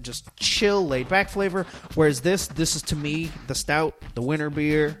that just chill, laid back flavor. Whereas this is to me the stout, the winter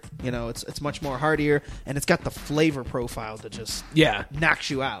beer. It's much more heartier, and it's got the flavor profile that just knocks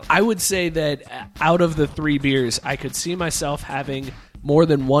you out. I would say that out of the 3 beers, I could see myself having more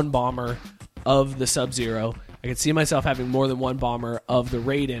than one bomber of the Sub-Zero. I could see myself having more than one bomber of the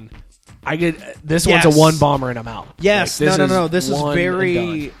Raiden. This one's a one bomber and I'm out. Yes, no. This is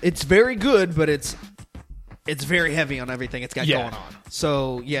very. It's very good, but it's very heavy on everything it's got going on.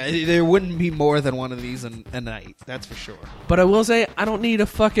 So there wouldn't be more than one of these in a night. That's for sure. But I will say, I don't need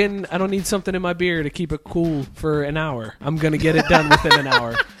something in my beer to keep it cool for an hour. I'm gonna get it done within an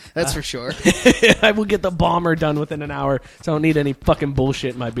hour. That's for sure. I will get the bomber done within an hour, so I don't need any fucking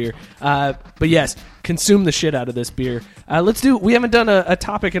bullshit in my beer. But yes, consume the shit out of this beer. We haven't done a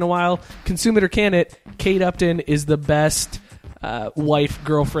topic in a while. Consume it or can it. Kate Upton is the best wife,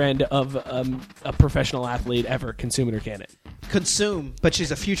 girlfriend of a professional athlete ever. Consume it or can it. Consume, but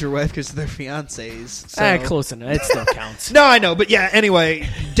she's a future wife because they're fiancés. So. Close enough. It still counts. No, I know, but anyway,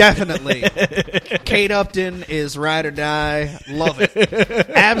 definitely. Kate Upton is ride or die. Love it.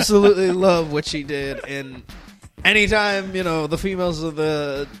 Absolutely love what she did. And anytime, the females of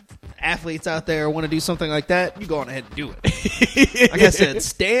the athletes out there want to do something like that, you go on ahead and do it. Like I said,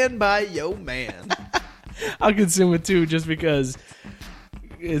 stand by yo man. I'll consume it too, just because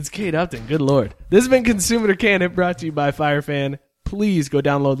it's Kate Upton. Good Lord. This has been Consume It or Can It, brought to you by FireFan. Please go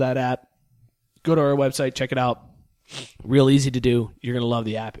download that app. Go to our website, check it out. Real easy to do. You're going to love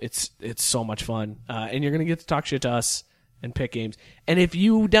the app. It's so much fun. And you're going to get to talk shit to us and pick games. And if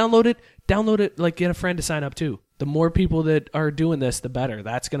you download it, get a friend to sign up too. The more people that are doing this, the better.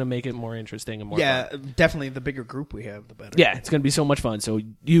 That's going to make it more interesting and more fun. Definitely. The bigger group we have, the better. Yeah, it's going to be so much fun. So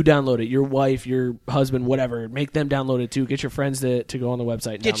you download it. Your wife, your husband, whatever. Make them download it too. Get your friends to go on the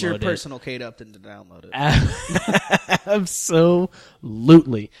website and get your download personal Kate Upton to download it.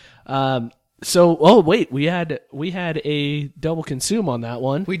 Absolutely. Wait. We had a double consume on that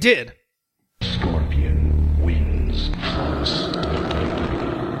one. We did. Scorpion wins.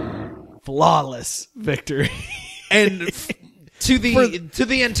 Flawless victory. And to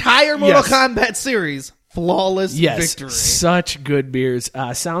the entire Mortal Kombat series, flawless victory. Such good beers.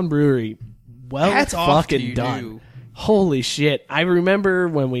 Sound Brewery, Hats fucking done. Dude. Holy shit. I remember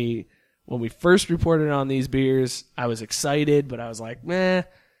when we first reported on these beers, I was excited, but I was like, meh.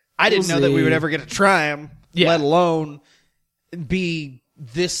 I didn't know that we would ever get to try them, let alone be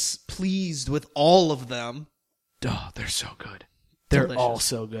this pleased with all of them. Oh, they're so good. They're all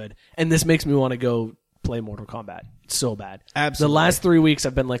so good. And this makes me want to go play Mortal Kombat. It's so bad. Absolutely. The last 3 weeks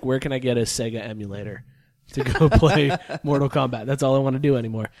I've been like, where can I get a Sega emulator to go play Mortal Kombat? That's all I want to do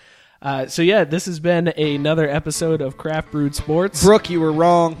anymore. This has been another episode of Craft Brewed Sports. Brooke, you were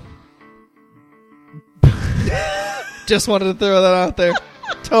wrong. Just wanted to throw that out there.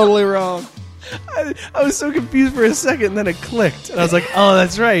 Totally wrong. I was so confused for a second, and then it clicked. And I was like, oh,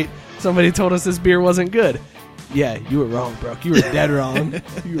 that's right. Somebody told us this beer wasn't good. Yeah, you were wrong, Brooke. You were dead wrong.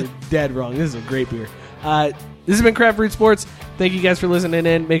 You were dead wrong. This is a great beer. This has been Craft Brewed Sports. Thank you guys for listening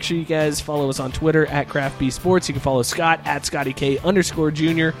in. Make sure you guys follow us on Twitter at CraftBSports. You can follow Scott at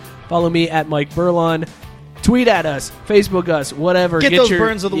ScottyK_Jr. Follow me at Mike Burlon. Tweet at us, Facebook us, whatever. Get those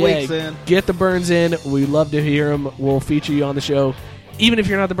burns of the weeks in. Get the burns in. We love to hear them. We'll feature you on the show. Even if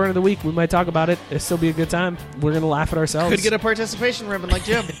you're not the burn of the week, we might talk about it. It'll still be a good time. We're going to laugh at ourselves. Could get a participation ribbon like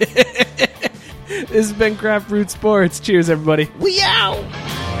Jim. This has been Craft Brewed Sports. Cheers, everybody. We out!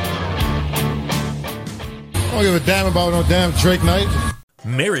 I don't give a damn about no damn Drake Knight.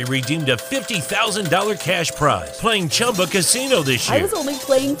 Mary redeemed a $50,000 cash prize playing Chumba Casino this year. I was only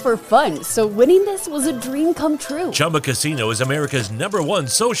playing for fun, so winning this was a dream come true. Chumba Casino is America's #1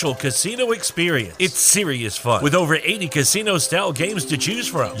 social casino experience. It's serious fun. With over 80 casino-style games to choose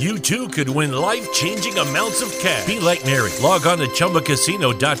from, you too could win life-changing amounts of cash. Be like Mary. Log on to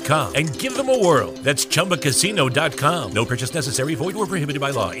ChumbaCasino.com and give them a whirl. That's ChumbaCasino.com. No purchase necessary. Void or prohibited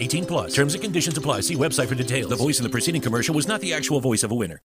by law. 18+. Terms and conditions apply. See website for details. The voice in the preceding commercial was not the actual voice of a winner.